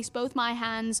 I place both my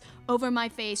hands over my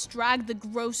face, drag the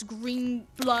gross green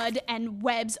blood and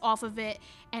webs off of it,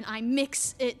 and I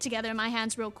mix it together in my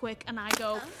hands real quick, and I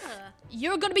go,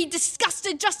 you're gonna be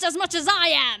disgusted just as much as I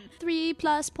am!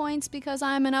 3+ points because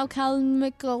I'm an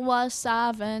alchemical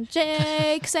savant.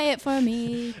 Jake, say it for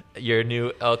me. Your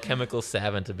new alchemical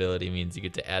savant ability means you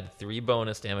get to add 3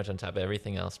 bonus damage on top of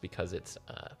everything else because it's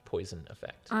a poison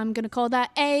effect. I'm gonna call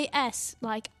that AS,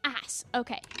 like ass.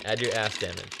 Okay. Add your ass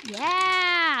damage.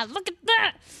 Yeah, look at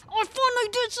that! I finally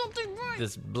did something right!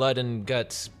 This blood and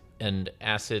guts and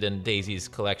acid and daisies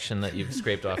collection that you've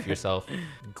scraped off yourself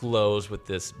glows with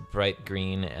this bright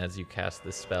green as you cast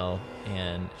this spell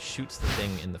and shoots the thing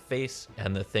in the face,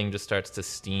 and the thing just starts to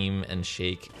steam and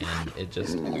shake, and it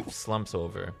just slumps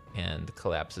over and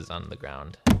collapses on the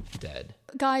ground, dead.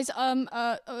 Guys,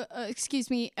 excuse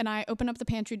me, and I open up the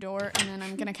pantry door, and then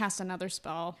I'm gonna cast another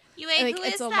spell. Who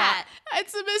is a that? Lot.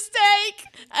 It's a mistake!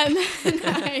 And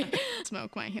then I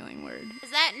smoke my healing word.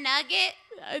 Is that Nugget?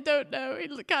 I don't know,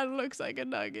 it kind of looks like a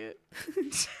nugget.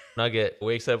 Nugget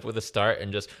wakes up with a start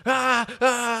and just, It's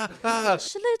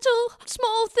a little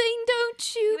small thing,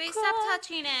 don't you Wait, cry? stop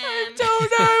touching him. I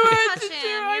don't know what to Touch do.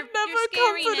 him. I've You're never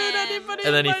scaring comforted him. anybody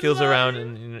and then in he my feels life. around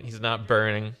and he's not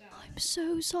burning. I'm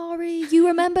so sorry. You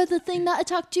remember the thing that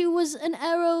attacked you was an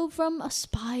arrow from a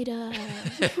spider.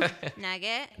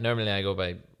 Nugget, Normally I go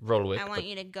by roll whip. I want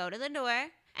you to go to the door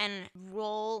and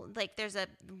roll, like there's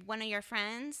one of your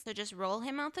friends, so just roll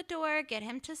him out the door, get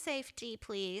him to safety,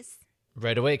 please.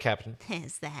 Right away, Captain.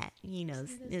 Is that,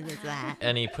 is that.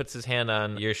 And he puts his hand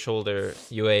on your shoulder,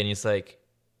 Yue, and he's like,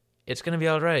 it's going to be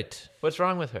all right. What's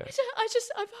wrong with her?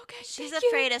 I'm okay. She's thank you.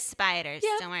 afraid of spiders.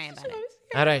 Yeah, Don't worry about it.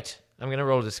 All right, I'm going to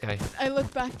roll this guy. I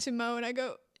look back to Mo and I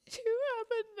go, do you have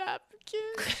a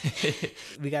napkin?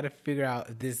 We got to figure out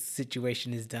if this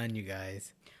situation is done, you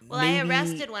guys. Well, I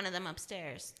arrested one of them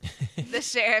upstairs. The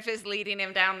sheriff is leading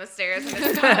him down the stairs in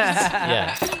his cuffs.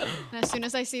 Yeah. And as soon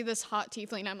as I see this hot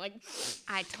tiefling, I'm like,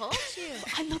 I told you.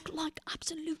 I look like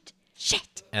absolute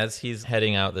shit. As he's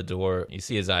heading out the door, you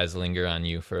see his eyes linger on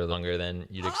you for longer than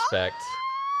you'd expect.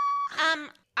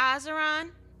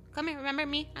 Azeron, come here. Remember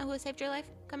me? Who saved your life?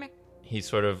 Come here. He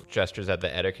sort of gestures at the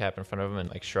Ettercap in front of him and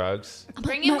like shrugs.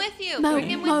 Bring him with you. Mo, Bring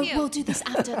him Mo, with you. we'll do this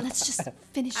after. Let's just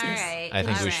finish All this. right. I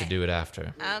think all we right. should do it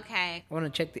after. Okay. I want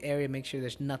to check the area, make sure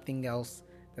there's nothing else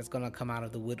that's going to come out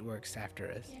of the woodworks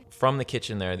after us. From the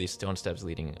kitchen there are these stone steps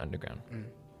leading underground.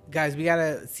 Guys, we got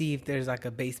to see if there's like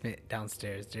a basement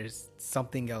downstairs. There's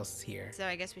something else here. So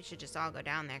I guess we should just all go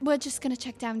down there. We're just going to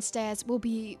check downstairs. We'll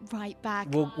be right back.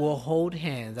 We'll hold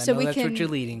hands. I So know we that's can- what you're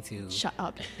leading to. Shut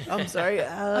up. I'm sorry.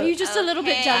 Are you just a little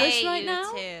bit jealous right you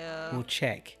now? Two. We'll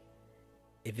check.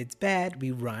 If it's bad,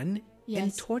 we run and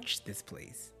Yes. torch this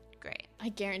place. Great. I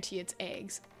guarantee it's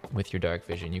eggs. With your dark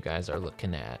vision, you guys are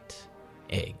looking at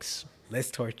eggs. Let's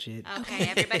torch it. Okay,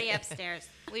 everybody upstairs.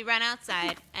 We run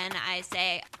outside, and I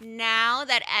say, now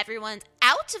that everyone's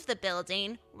out of the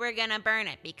building, we're gonna burn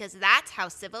it, because that's how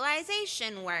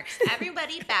civilization works.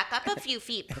 Everybody back up a few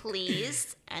feet,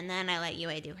 please. And then I let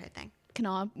Yue do her thing.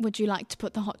 Kanar, would you like to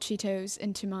put the hot Cheetos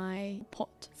into my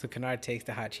pot? So Kennard takes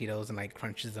the hot Cheetos and like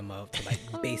crunches them up to like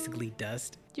basically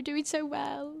dust. You're doing so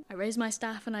well. I raise my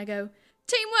staff and I go,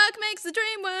 teamwork makes the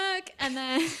dream work. And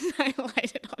then I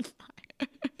light it on fire.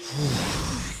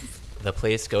 The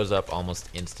place goes up almost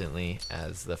instantly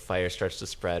as the fire starts to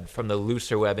spread from the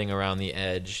looser webbing around the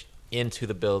edge into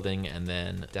the building and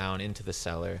then down into the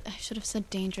cellar. I should have said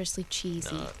dangerously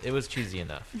cheesy. It was cheesy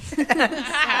enough.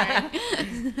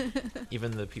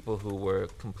 Even the people who were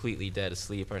completely dead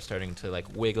asleep are starting to like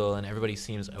wiggle and everybody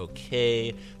seems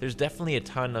okay. There's definitely a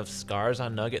ton of scars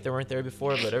on Nugget that weren't there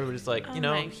before, but everybody's like,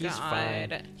 my he's God.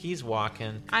 fine. He's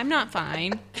walking. I'm not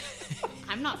fine.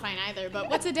 I'm not fine either, but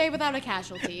what's a day without a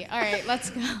casualty? All right, let's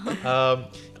go.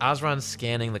 Osron's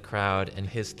scanning the crowd and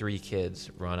his 3 kids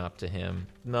run up to him.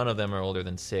 None of them are older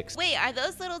than 6. Wait, are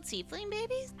those little tiefling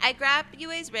babies? I grab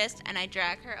Yue's wrist and I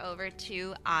drag her over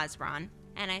to Osron.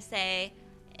 And I say,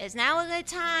 is now a good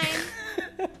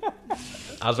time?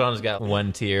 Osron's got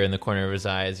one tear in the corner of his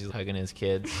eye as he's hugging his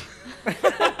kids.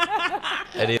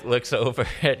 And he looks over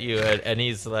at you and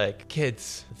he's like,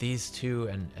 kids, these 2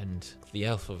 and the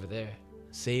elf over there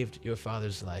saved your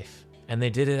father's life. And they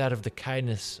did it out of the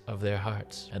kindness of their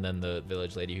hearts. And then the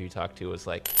village lady who you talked to was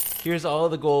like, here's all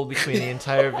the gold between the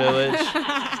entire village.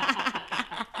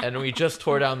 And we just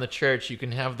tore down the church. You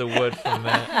can have the wood from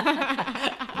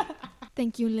that.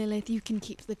 Thank you, Lilith. You can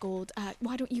keep the gold.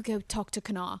 Why don't you go talk to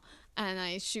Kanar? And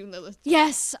I shoot Lilith.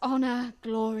 Yes, honor,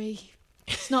 glory.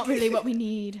 It's not really what we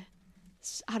need.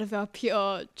 It's out of our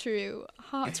pure, true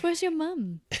hearts. Where's your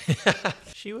mum?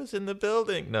 She was in the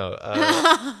building. No.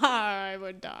 I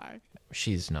would die.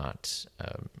 She's not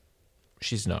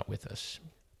with us.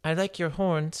 I like your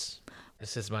horns.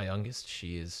 This is my youngest.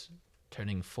 She is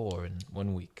turning 4 in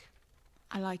 1 week.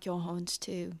 I like your horns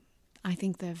too. I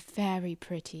think they're very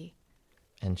pretty.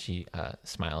 And she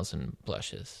smiles and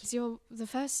blushes. You're the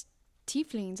first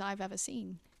tieflings I've ever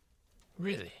seen.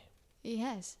 Really?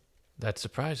 Yes. That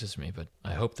surprises me, but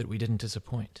I hope that we didn't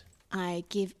disappoint. I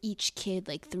give each kid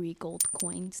like 3 gold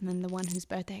coins, and then the one whose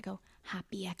birthday, I go,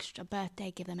 happy extra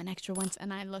birthday, give them an extra once.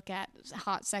 And I look at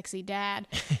hot, sexy dad,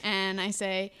 and I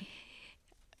say,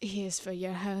 here's for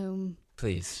your home.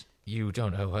 Please, you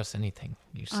don't owe us anything.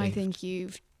 You saved. I think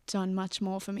you've done much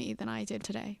more for me than I did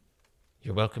today.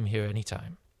 You're welcome here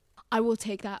anytime. I will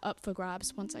take that up for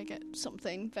grabs once I get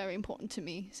something very important to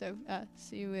me. So,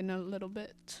 see you in a little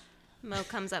bit. Mo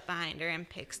comes up behind her and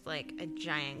picks like a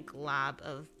giant glob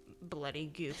of bloody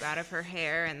goop out of her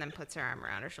hair and then puts her arm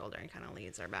around her shoulder and kind of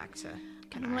leads her back to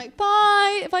Kanar. And I'm like,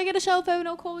 bye. If I get a cell phone,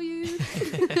 I'll call you.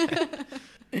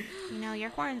 You know, your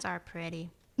horns are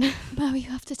pretty. Mo, you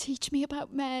have to teach me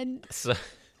about men. So,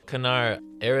 Kanar,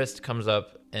 Arist comes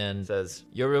up and says,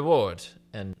 your reward,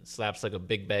 and slaps like a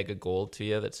big bag of gold to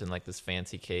you that's in like this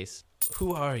fancy case.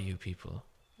 Who are you people?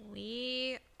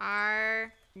 We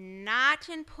are not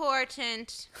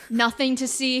important. Nothing to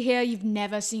see here. You've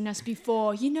never seen us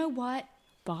before. You know what?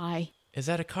 Bye. Is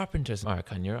that a carpenter's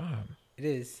mark on your arm? It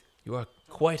is. You are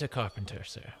quite a carpenter,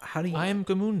 sir. How do you... I am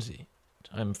Gamunzi.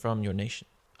 I'm from your nation.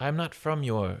 I'm not from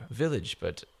your village,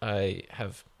 but I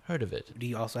have heard of it. Do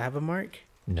you also have a mark?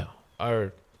 No.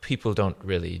 Our people don't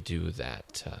really do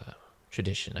that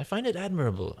tradition. I find it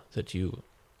admirable that you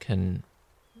can...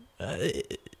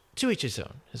 to each his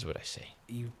own, is what I say.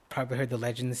 You probably heard the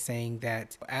legend saying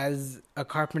that as a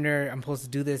carpenter, I'm supposed to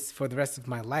do this for the rest of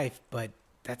my life, but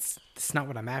that's not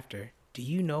what I'm after. Do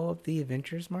you know of the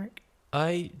Adventurer's Mark?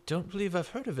 I don't believe I've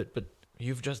heard of it, but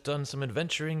you've just done some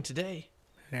adventuring today.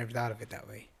 I never thought of it that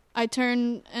way. I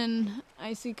turn and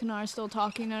I see Kanar still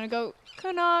talking, and I go,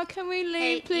 Kanar, can we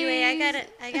leave, please? Yui,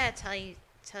 I gotta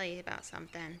tell you about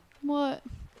something. What?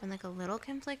 I'm like a little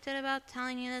conflicted about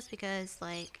telling you this because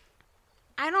like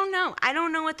I don't know. I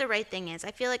don't know what the right thing is.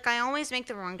 I feel like I always make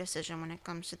the wrong decision when it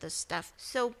comes to this stuff.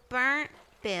 So Burnt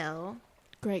Bill.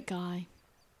 Great guy.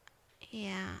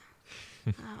 Yeah.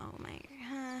 Oh my.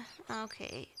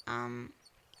 Okay.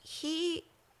 He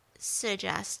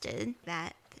suggested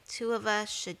that the 2 of us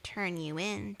should turn you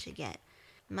in to get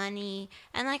money.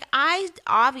 And like I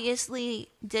obviously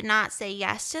did not say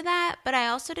yes to that, but I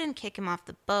also didn't kick him off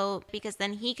the boat because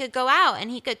then he could go out and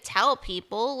he could tell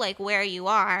people like where you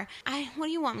are. What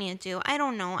do you want me to do? I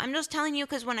don't know. I'm just telling you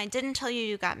because when I didn't tell you,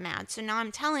 you got mad. So now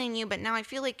I'm telling you, but now I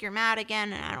feel like you're mad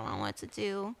again and I don't know what to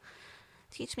do.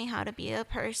 Teach me how to be a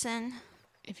person.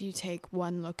 If you take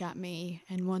one look at me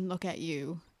and one look at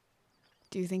you,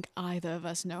 do you think either of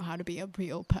us know how to be a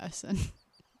real person?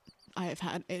 I have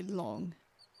had a long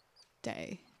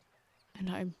day, and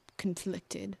I'm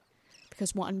conflicted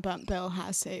because one Burnt Bill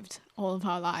has saved all of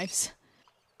our lives,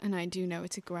 and I do know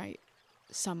it's a great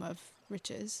sum of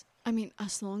riches. I mean,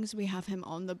 as long as we have him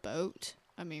on the boat,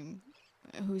 I mean,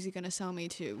 who's he gonna sell me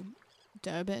to?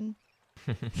 Durban?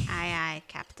 Aye,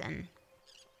 Captain.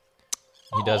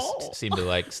 He does seem to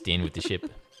like staying with the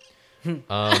ship.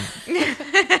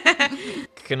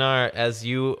 Kanar, as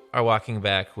you are walking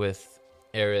back with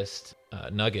Arist,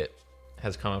 Nugget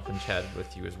has come up and chatted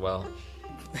with you as well.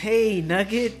 Hey,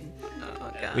 Nugget.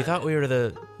 Oh, God. We thought we were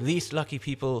the least lucky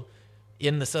people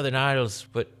in the Southern Isles,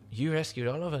 but you rescued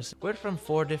all of us. We're from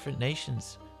 4 different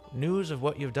nations. News of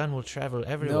what you've done will travel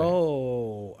everywhere.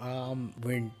 No,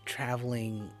 we're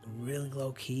traveling really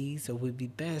low key, so it would be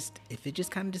best if it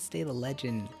just kind of just stayed a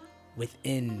legend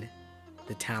within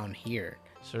the town here.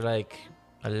 So like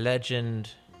a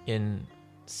legend in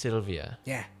Sylvia.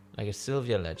 Yeah. Like a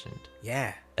Sylvia legend.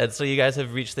 Yeah. And so you guys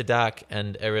have reached the dock,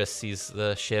 and Eris sees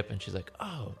the ship, and she's like,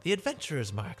 oh, the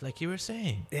Adventurer's Mark, like you were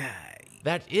saying. Yeah.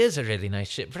 That is a really nice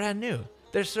ship, brand new.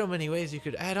 There's so many ways you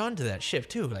could add on to that ship,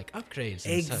 too, like upgrades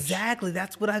and Exactly.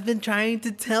 That's what I've been trying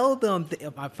to tell them.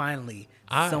 Finally,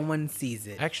 someone sees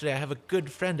it. Actually, I have a good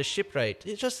friend, a shipwright.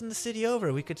 It's just in the city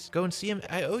over. We could go and see him.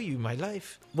 I owe you my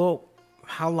life. Well,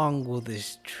 how long will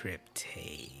this trip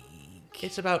take?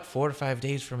 It's about 4 or 5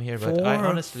 days from here, but I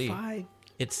honestly... 5?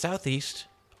 It's southeast,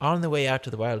 on the way out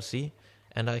to the Wild Sea,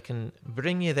 and I can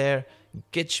bring you there,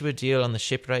 get you a deal on the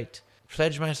shipwright,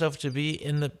 pledge myself to be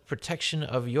in the protection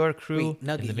of your crew. Wait,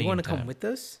 Nugget, you want to come with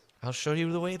us? I'll show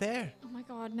you the way there. Oh my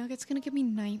god, Nugget's gonna give me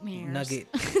nightmares. Nugget.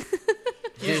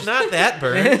 He's not that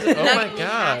burned. Oh my We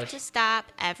have gosh. to stop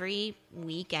every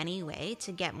week anyway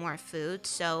to get more food.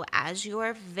 So as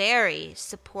your very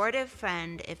supportive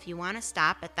friend, if you want to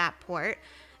stop at that port,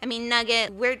 I mean,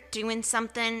 Nugget, we're doing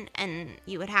something and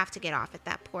you would have to get off at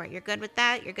that port. You're good with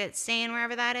that? You're good staying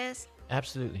wherever that is?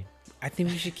 Absolutely. I think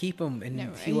we should keep him, and No,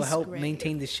 he will he's help great.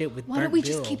 maintain the ship with Why Burnt don't we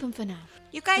Bill. just keep him for now?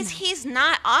 You guys, he's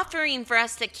not offering for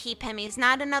us to keep him. He's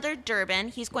not another Durbin.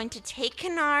 He's going to take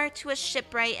Kanar to a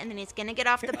shipwright, and then he's going to get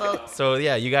off the boat. So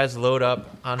yeah, you guys load up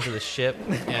onto the ship,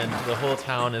 and the whole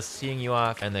town is seeing you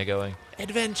off, and they're going,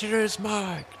 Adventurer's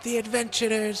Mark! The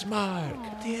Adventurer's Mark!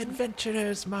 The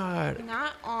Adventurer's Mark!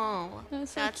 Not all.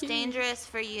 That's so That's cute. dangerous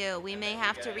for you. We may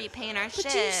have to repaint our But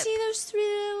ship. do you see those 3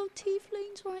 little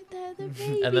tieflings right there? They're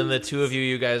babies. And then the two of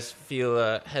you guys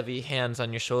feel heavy hands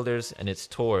on your shoulders, and it's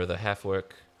Tor, the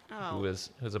half-orc, who's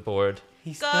aboard.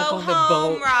 He's Go stuck on the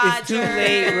home, boat. It's too Roger.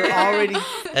 late. We're already.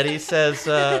 And he says,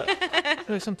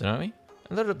 doing something, aren't we?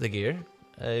 I loaded up the gear.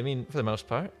 I mean, for the most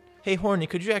part. Hey, Horny,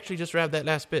 could you actually just grab that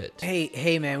last bit?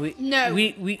 Hey, man. We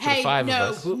Hey, five of no,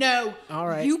 us. no. All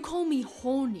right. You call me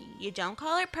horny. You don't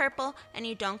call her purple, and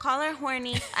you don't call her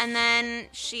horny, and then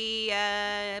she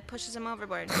pushes him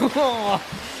overboard.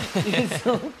 It's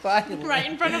so violent. Right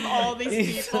in front of all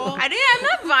these people. I'm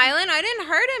not violent. I didn't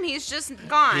hurt him. He's just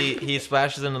gone. He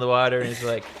splashes into the water, and he's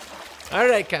like, all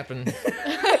right, Captain.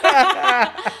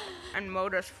 And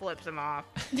Modus flips him off.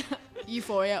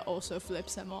 Euphoria also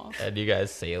flips him off. And you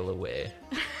guys sail away.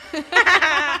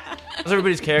 How's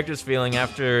everybody's characters feeling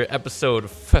after episode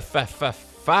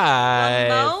 5?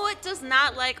 Mo does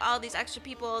not like all these extra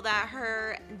people that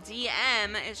her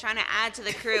DM is trying to add to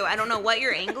the crew. I don't know what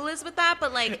your angle is with that,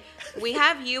 but like, we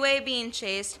have UA being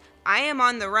chased. I am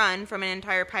on the run from an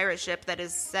entire pirate ship that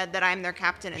has said that I'm their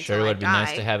captain until Sure I would be die.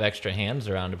 nice to have extra hands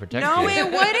around to protect No, you.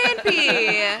 it wouldn't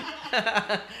be.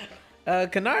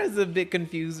 Kanar is a bit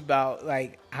confused about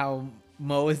like how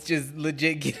Mo is just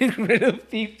legit getting rid of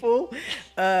people.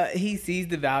 He sees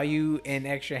the value in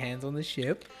extra hands on the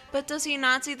ship. But does he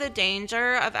not see the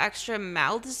danger of extra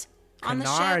mouths on the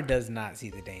Kanar ship? does not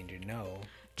see the danger, no.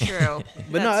 True.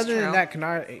 But no, That's other than true. that,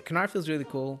 Kanar feels really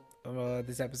cool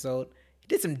this episode. He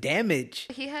did some damage.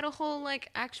 He had a whole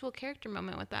like actual character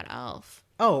moment with that elf.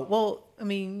 Oh, well, I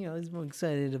mean, he's more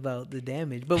excited about the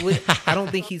damage. But I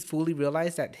don't think he's fully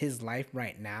realized that his life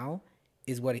right now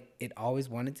is what it always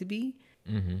wanted to be.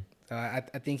 Mm-hmm. So I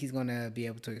think he's going to be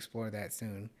able to explore that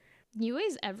soon.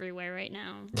 Yue's everywhere right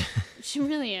now. She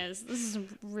really is. This is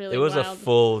really It was wild. a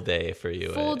full day for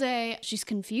you. Full day. She's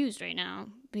confused right now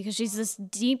because she's this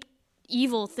deep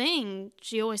evil thing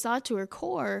she always thought to her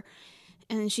core,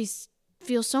 and she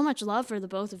feels so much love for the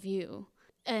both of you.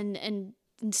 And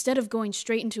instead of going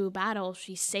straight into a battle,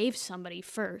 she saved somebody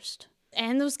first.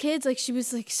 And those kids, like, she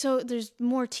was like, so there's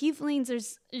more tieflings.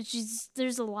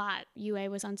 There's a lot. Yue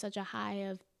was on such a high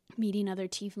of meeting other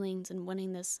tieflings and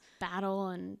winning this battle.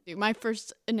 And my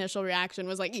first initial reaction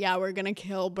was like, yeah, we're gonna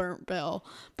kill Burnt Bill.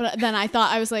 But then I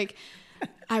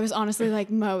was honestly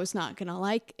like, Mo's not gonna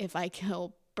like if I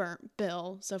kill Burnt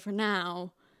Bill. So for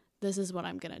now, this is what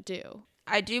I'm gonna do.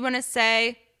 I do want to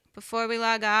say before we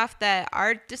log off that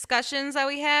our discussions that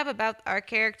we have about our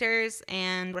characters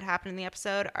and what happened in the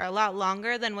episode are a lot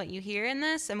longer than what you hear in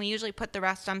this, and we usually put the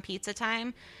rest on pizza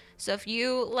time. So if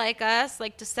you, like us,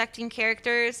 like dissecting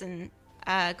characters, and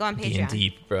go on Patreon.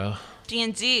 Deep, bro.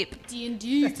 D&D.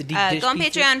 That's a deep dish Go on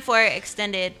pizza. Patreon for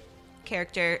extended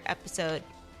character episode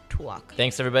talk.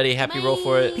 Thanks, everybody. Happy roll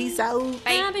for it. Peace out.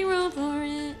 Happy roll for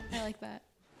it. I like that.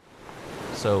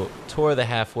 So Tor the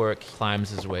half-orc climbs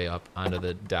his way up onto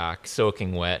the dock,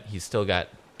 soaking wet. He's still got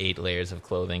 8 layers of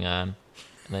clothing on.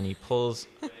 And then he pulls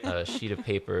a sheet of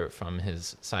paper from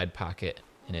his side pocket,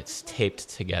 and it's taped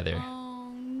together.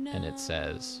 Oh no. And it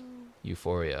says,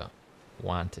 Euphoria,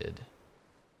 wanted.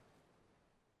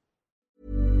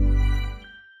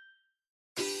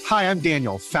 Hi, I'm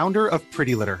Daniel, founder of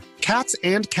Pretty Litter. Cats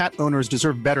and cat owners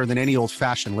deserve better than any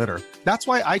old-fashioned litter. That's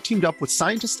why I teamed up with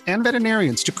scientists and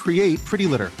veterinarians to create Pretty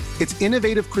Litter. Its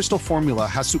innovative crystal formula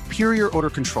has superior odor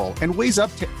control and weighs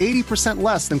up to 80%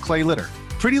 less than clay litter.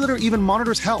 Pretty Litter even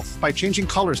monitors health by changing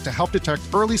colors to help detect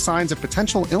early signs of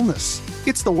potential illness.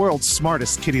 It's the world's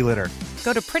smartest kitty litter.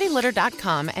 Go to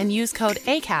prettylitter.com and use code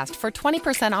ACAST for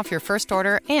 20% off your first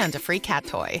order and a free cat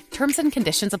toy. Terms and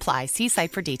conditions apply. See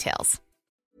site for details.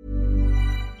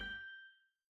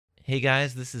 Hey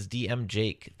guys, this is DM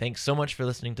Jake. Thanks so much for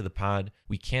listening to the pod.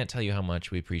 We can't tell you how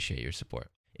much we appreciate your support.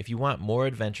 If you want more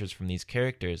adventures from these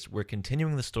characters, we're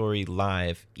continuing the story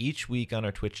live each week on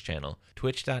our Twitch channel,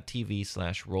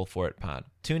 twitch.tv/rollforitpod.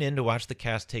 Tune in to watch the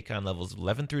cast take on levels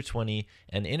 11 through 20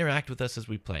 and interact with us as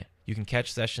we play. You can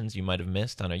catch sessions you might have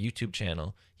missed on our YouTube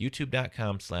channel,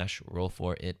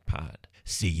 youtube.com/rollforitpod.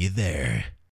 See you there.